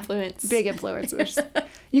definitely influence. Big influencers.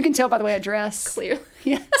 You can tell by the way I dress. Clearly.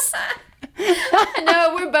 Yes.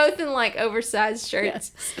 No, we're both in like oversized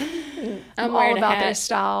shirts. I'm wearing all a about hat. their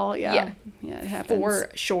style. Yeah, it happens. For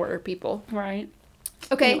shorter people. Right.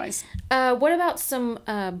 Okay. Anyways. What about some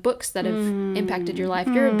books that have impacted your life?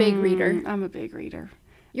 You're a big reader. I'm a big reader.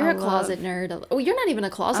 You're I a closet nerd. Oh, you're not even a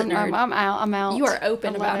closet nerd. I'm out. You are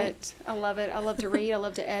open I love about it. I love it. I love to read. I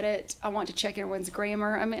love to edit. I want to check everyone's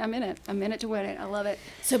grammar. I'm in it. I'm in it to win it. I love it.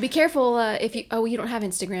 So be careful if you. Oh, you don't have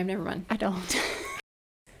Instagram. Never mind. I don't.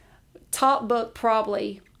 Top book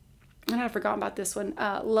probably. And I've forgotten about this one.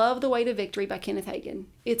 Love the Way to Victory by Kenneth Hagin.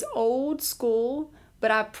 It's old school, but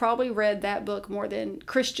I probably read that book more than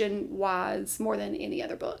Christian-wise, more than any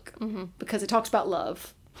other book, because it talks about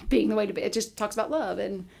love being the way to be. It just talks about love,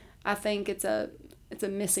 and I think it's a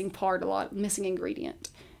missing missing ingredient,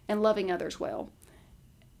 and loving others well,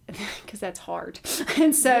 because that's hard.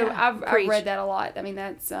 And so I've read that a lot. I mean,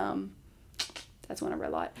 that's one I read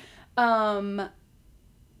a lot.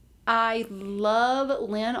 I love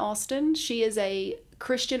Lynn Austin. She is a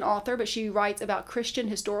Christian author, but she writes about Christian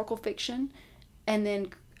historical fiction. And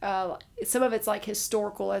then some of it's like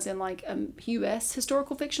historical, as in like U.S.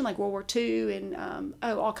 historical fiction, like World War II and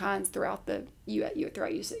all kinds throughout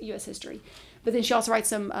U.S. history. But then she also writes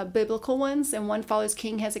some biblical ones, and one follows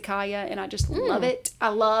King Hezekiah, and I just love it. I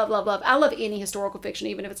love. I love any historical fiction,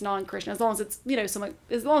 even if it's non-Christian, as long as it's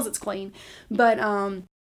as long as it's clean. But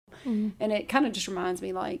and it kind of just reminds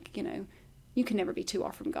me, like, you can never be too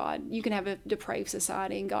off from God. You can have a depraved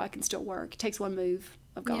society, and God can still work. It takes one move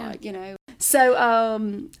of God, So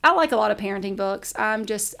I like a lot of parenting books.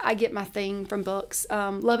 I get my thing from books.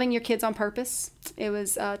 Loving Your Kids on Purpose. It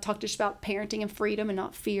was talked just about parenting and freedom and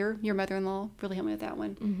not fear. Your mother-in-law really helped me with that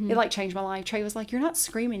one. It like changed my life. Trey was like, "You're not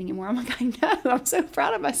screaming anymore." I'm like, "I know. I'm so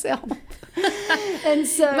proud of myself." And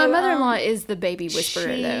so My mother-in-law is the baby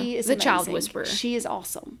whisperer, though. is The child amazing. whisperer. She is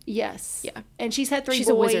awesome. Yes. Yeah. And she's had 3 She's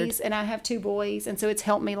a wizard. boys, and I have 2 boys, and so it's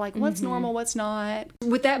helped me, like, what's normal, what's not.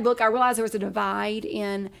 With that book, I realized there was a divide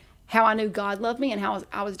in how I knew God loved me, and how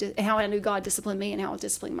I knew God disciplined me, and how I was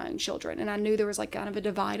disciplining my own children. And I knew there was like kind of a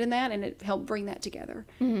divide in that, and it helped bring that together.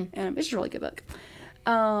 And it's a really good book.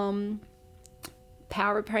 Power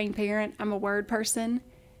of a Praying Parent. I'm a word person,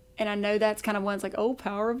 and I know that's kind of one's like, oh,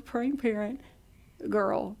 Power of a Praying Parent.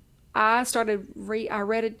 Girl, I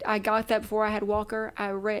read it. I got that before I had Walker.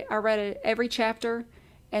 I read it every chapter,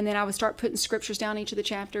 and then I would start putting scriptures down each of the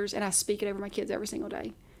chapters, and I speak it over my kids every single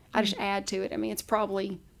day. I just add to it. I mean, it's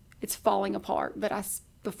falling apart, but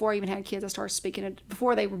before I even had kids, I started speaking it.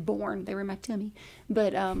 Before they were born, they were in my tummy,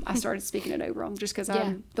 but I started speaking it over them just because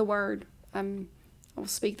I'm the word. I'll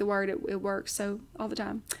speak the word. It works so all the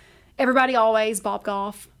time. Everybody Always, Bob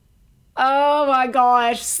Goff. Oh my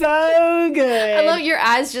gosh, so good. I love your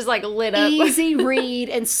eyes just like lit up. Easy read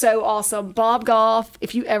and so awesome. Bob Goff,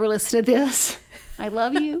 if you ever listen to this, I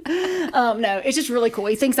love you. No, it's just really cool.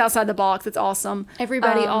 He thinks outside the box. It's awesome.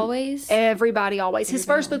 Everybody Always. Everybody Always. His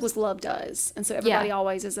first book was Love Does, and so Everybody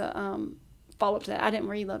Always is a follow up to that. I didn't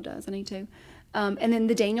read Love Does. I need to. And then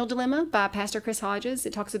The Daniel Dilemma by Pastor Chris Hodges.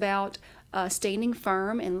 It talks about standing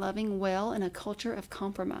firm and loving well in a culture of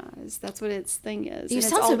compromise. That's what its thing is. You and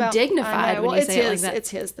sound it's all so about, dignified when you say it like that. It's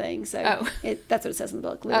his thing. So Oh. that's what it says in the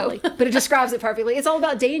book, literally. But it describes it perfectly. It's all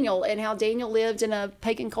about Daniel and how Daniel lived in a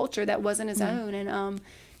pagan culture that wasn't his own. And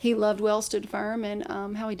he loved well, stood firm, and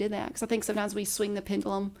how he did that. Because I think sometimes we swing the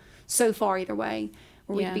pendulum so far either way,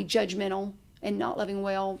 where we can be judgmental and not loving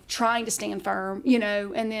well, trying to stand firm,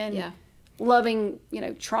 and then loving,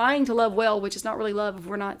 trying to love well, which is not really love if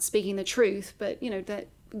we're not speaking the truth, but, that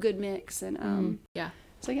good mix. And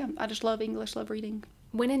so, I just love English, love reading.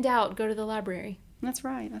 When in doubt, go to the library. That's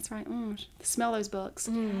right. Smell those books.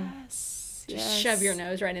 Yes. Just shove your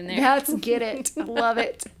nose right in there. Let's get it. I love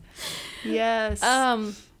it. Yes.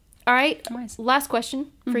 All right. Nice. Last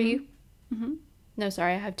question for you. No,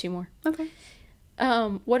 sorry. I have 2 more. Okay.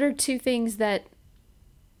 What are 2 things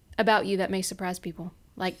about you that may surprise people?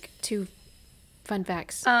 Like 2 fun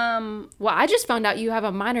facts. Well, I just found out you have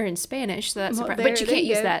a minor in Spanish, so that's surprising. But you can't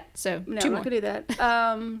use that. So No, 2 I'm more. not going to do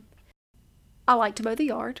that. I like to mow the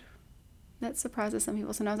yard. That surprises some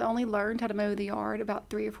people sometimes. I only learned how to mow the yard about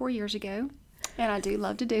 3 or 4 years ago. And I do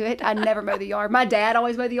love to do it. I never mow the yard. My dad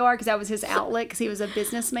always mowed the yard because that was his outlet, because he was a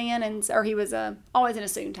businessman, or he was always in a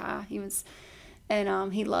suit and tie.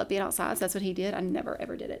 And he loved being outside, so that's what he did. I never,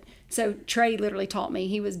 ever did it. So Trey literally taught me.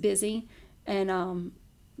 He was busy and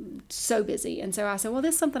so busy. And so I said, well,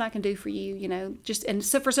 this is something I can do for you, and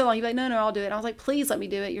so for so long, he'd be like, no, I'll do it. And I was like, please let me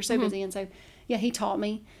do it. You're so busy. And so, yeah, he taught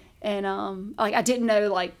me. And I didn't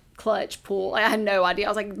know like clutch, pull. I had no idea. I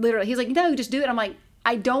was like, literally, he's like, no, just do it. I'm like,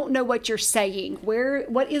 I don't know what you're saying.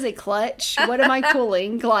 What is a clutch? What am I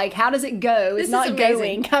pulling? Like, how does it go? It's not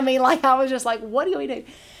going. I mean, like, I was just like, what do we do?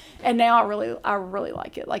 And now I really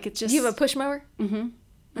like it. Like, it's just. You have a push mower?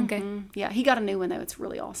 Mm-hmm. Okay. Mm-hmm. Yeah, he got a new one though. It's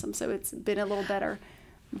really awesome. So it's been a little better.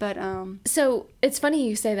 But So it's funny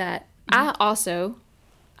you say that. I'm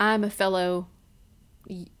a fellow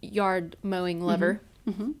yard mowing lover.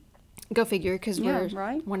 Mm-hmm. Go figure, because we're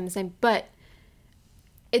right. one and the same. But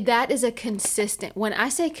that is a consistent. When I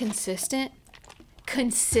say consistent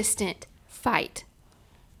fight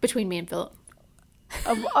between me and Philip.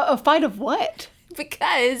 A fight of what?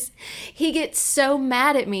 Because he gets so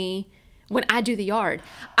mad at me when I do the yard.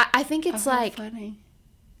 I think it's like, funny.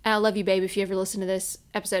 I love you, babe, if you ever listen to this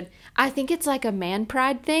episode. I think it's like a man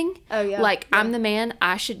pride thing. Oh, yeah. Like, I'm the man,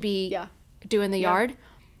 I should be doing the yard.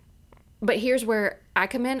 But here's where I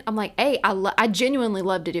come in. I'm like, hey, I genuinely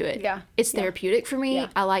love to do it. Yeah. It's therapeutic for me. Yeah.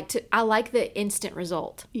 I like the instant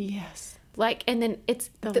result. Yes. Like, and then it's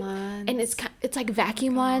the lines. And it's like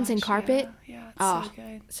vacuum lines and carpet. Yeah, it's so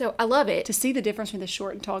good. So I love it. To see the difference between the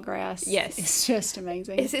short and tall grass. Yes. It's just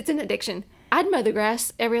amazing. It's an addiction. I'd mow the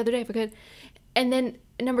grass every other day if I could. And then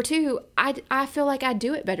number two, I feel like I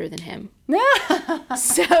do it better than him.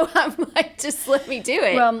 So I'm like, just let me do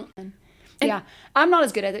it. Well, yeah, I'm not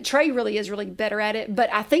as good at it. Trey really is really better at it,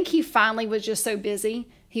 but I think he finally was just so busy.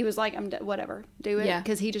 He was like, whatever, do it. Yeah.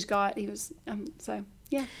 Because so,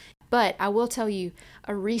 yeah. But I will tell you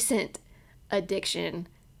a recent addiction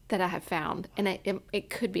that I have found, and it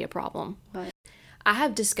could be a problem. Right. I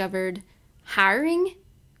have discovered hiring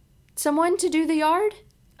someone to do the yard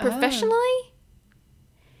professionally.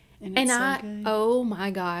 And it's so good. Oh my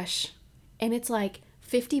gosh. And it's like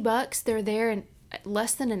 $50. They're there in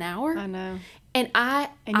less than an hour. I know. And I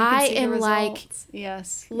see am the like, results.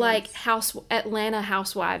 Yes. like Atlanta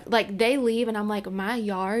housewife. Like, they leave and I'm like, my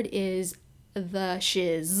yard is the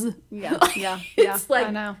shiz. Yeah. Yeah. It's like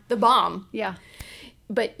I know. the bomb. Yeah.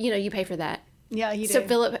 But you pay for that. Yeah, you do. So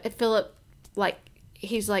Philip, like,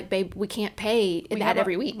 he's like, babe, we can't pay that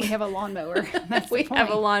every week. We have a lawnmower. That's We the have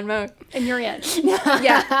a point. lawnmower. And you're in.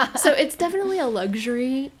 Yeah. So it's definitely a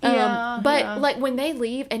luxury. But yeah. like, when they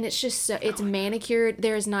leave and it's just it's manicured,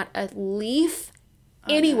 there is not a leaf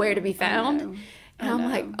anywhere to be found. And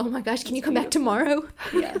I'm like, oh my gosh, can you come back tomorrow?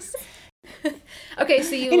 Yes. Okay,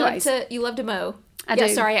 so you love to mow. I do.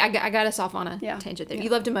 Sorry, I got us off on a tangent there. Yeah. You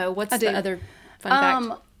love to mow. What's I the do. other fun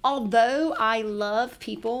fact? Although I love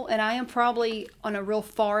people, and I am probably on a real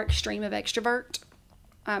far extreme of extrovert.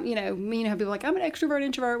 How people are like, I'm an extrovert,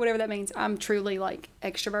 introvert, whatever that means. I'm truly like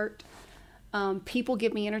extrovert. People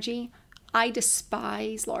give me energy. I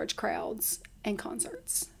despise large crowds and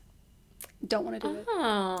concerts. Don't want to do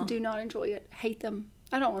it. Do not enjoy it. Hate them.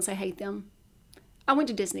 I don't want to say hate them. I went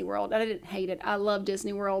to Disney World. I didn't hate it. I love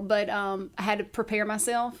Disney World, but I had to prepare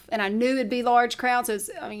myself, and I knew it'd be large crowds. So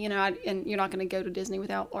and you're not going to go to Disney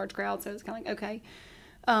without large crowds, so it's kind of like, okay.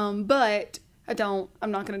 But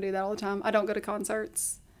I'm not going to do that all the time. I don't go to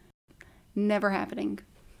concerts. Never happening.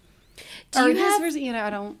 Do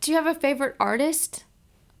you have a favorite artist?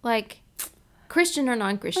 Like, Christian or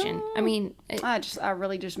non-Christian? I mean, I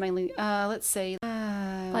really just mainly, let's see.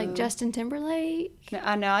 Like Justin Timberlake?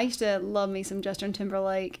 I know. I used to love me some Justin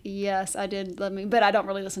Timberlake. Yes, I did love me, but I don't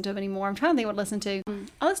really listen to him anymore. I'm trying to think what to listen to.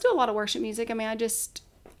 I listen to a lot of worship music. I mean,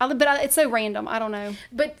 it's so random. I don't know.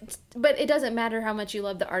 But it doesn't matter how much you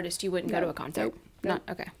love the artist. You wouldn't go to a concert. Nope. Not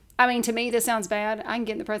okay. I mean, to me, this sounds bad. I can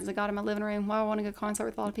get in the presence of God in my living room. Why would I want to go to a concert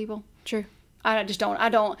with a lot of people? True. I just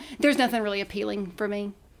don't. There's nothing really appealing for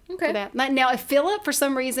me. Okay. For that. Now, if Philip, for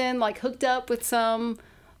some reason, like hooked up with some,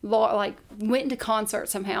 like went into concert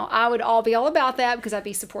somehow, I would be all about that because I'd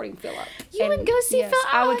be supporting Philip. You would go see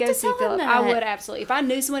Philip? I would go see Philip. I would absolutely. If I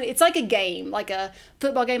knew someone, it's like a game, like a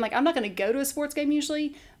football game. Like, I'm not going to go to a sports game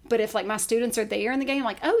usually, but if like my students are there in the game, I'm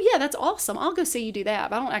like, oh yeah, that's awesome. I'll go see you do that.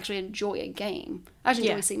 But I don't actually enjoy a game. I just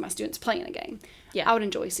enjoy seeing my students playing a game. Yeah. I would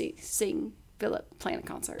enjoy seeing Philip playing a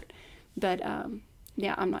concert. But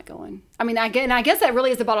yeah, I'm not going. I mean, I guess that really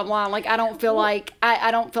is the bottom line. Like, I don't feel like I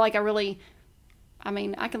don't feel like I really. I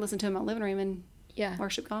mean, I can listen to him in my living room and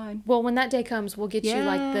worship God. Well, when that day comes, we'll get you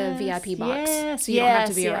like the VIP box. Yes, so you don't have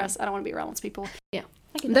to be around. around. I don't want to be around those people. Yeah.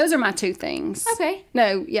 Those are my two things. Okay.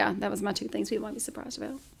 No, yeah, that was my two things people might be surprised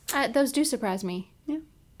about. Those do surprise me. Yeah.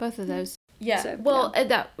 Both of those. Yeah. So, well,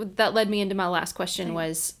 that led me into my last question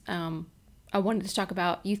was I wanted to talk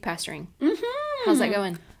about youth pastoring. Mm-hmm. How's that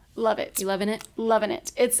going? Love it. You loving it? Loving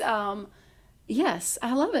it. It's, yes,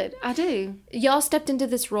 I love it. I do. Y'all stepped into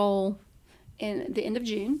this role In the end of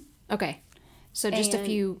June. Okay. So just a And-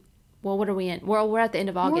 few, well, what are we in? We're at the end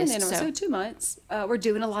of August. So 2 months. We're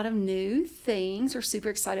doing a lot of new things we're super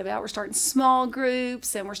excited about. We're starting small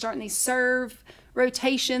groups, and we're starting these serve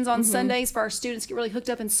rotations on Sundays for our students to get really hooked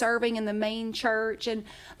up in serving in the main church, and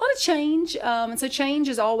a lot of change. And so change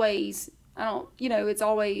is always, it's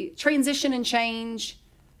always transition and change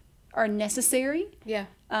are necessary Yeah.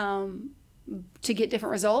 to get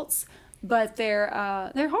different results, but they're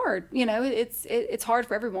hard. It's hard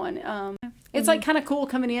for everyone. It's like kind of cool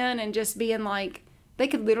coming in and just being like, they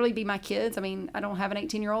could literally be my kids. I mean, I don't have an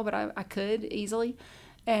 18-year-old, but I could easily.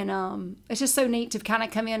 And it's just so neat to kind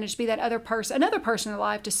of come in and just be that another person in their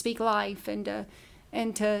life, to speak life and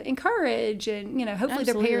to encourage, and hopefully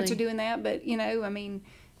their parents are doing that. But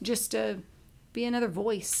just to be another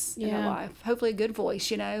voice in their life, hopefully a good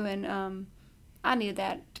voice. And I needed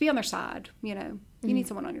that, to be on their side. You need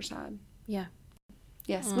someone on your side. Yeah.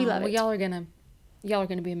 Yes, we love it. Y'all are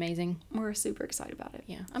gonna be amazing. We're super excited about it.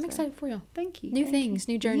 Yeah, I'm excited for y'all. Thank you. New things,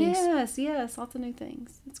 new journeys. Yes, lots of new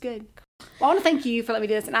things. It's good. Well, I want to thank you for letting me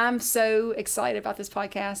do this, and I'm so excited about this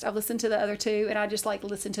podcast. I've listened to the other two, and I just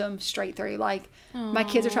listen to them straight through. Like, my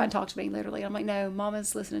kids are trying to talk to me, literally. I'm like, no,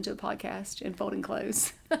 Mama's listening to a podcast and folding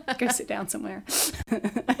clothes. Go sit down somewhere.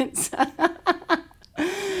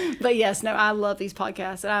 But yes, no, I love these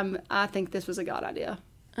podcasts, and I think this was a God idea.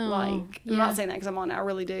 I'm not saying that because I'm on it. I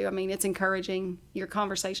really do. I mean, it's encouraging. Your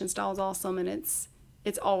conversation style is awesome, and it's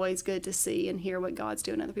always good to see and hear what God's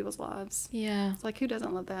doing in other people's lives. Yeah. It's like, who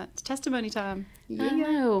doesn't love that? It's testimony time. Yeah. I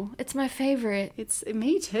know. It's my favorite. It's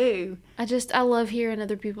me too. I love hearing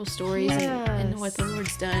other people's stories and Yes. what the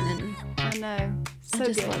Lord's done, and I know. So I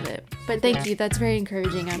just good. love it. But thank you. That's very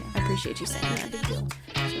encouraging. I appreciate you saying that. Big deal.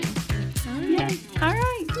 Yay. All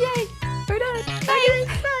right. Yay. We're done. Bye.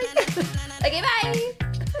 Bye. Okay, bye.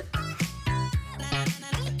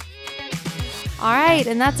 All right,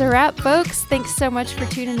 and that's a wrap, folks. Thanks so much for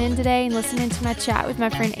tuning in today and listening to my chat with my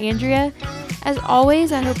friend Andrea. As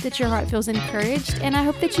always, I hope that your heart feels encouraged, and I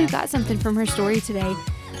hope that you got something from her story today.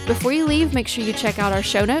 Before you leave, make sure you check out our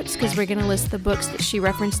show notes, because we're going to list the books that she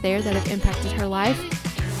referenced there that have impacted her life.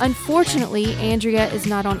 Unfortunately, Andrea is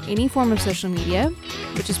not on any form of social media,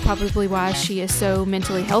 which is probably why she is so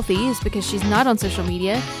mentally healthy, is because she's not on social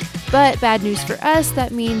media. But bad news for us,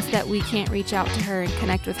 that means that we can't reach out to her and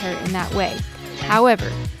connect with her in that way.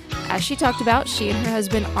 However, as she talked about, she and her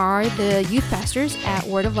husband are the youth pastors at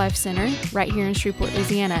Word of Life Center right here in Shreveport,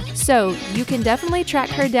 Louisiana. So you can definitely track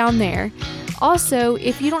her down there. Also,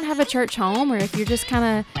 if you don't have a church home, or if you're just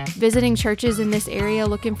kind of visiting churches in this area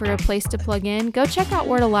looking for a place to plug in, go check out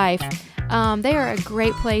Word of Life. They are a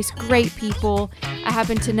great place, great people. I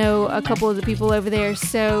happen to know a couple of the people over there,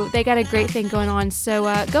 so they got a great thing going on. So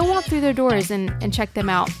go walk through their doors and check them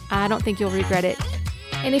out. I don't think you'll regret it.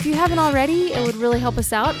 And if you haven't already, it would really help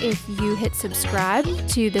us out if you hit subscribe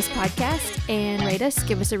to this podcast and rate us,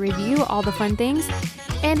 give us a review, all the fun things.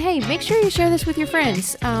 And hey, make sure you share this with your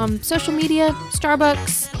friends. Social media,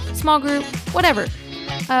 Starbucks, small group, whatever.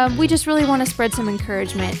 We just really want to spread some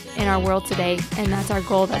encouragement in our world today, and that's our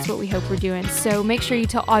goal. That's what we hope we're doing. So make sure you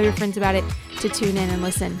tell all your friends about it to tune in and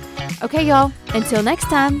listen. Okay, y'all, until next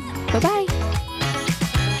time, bye-bye.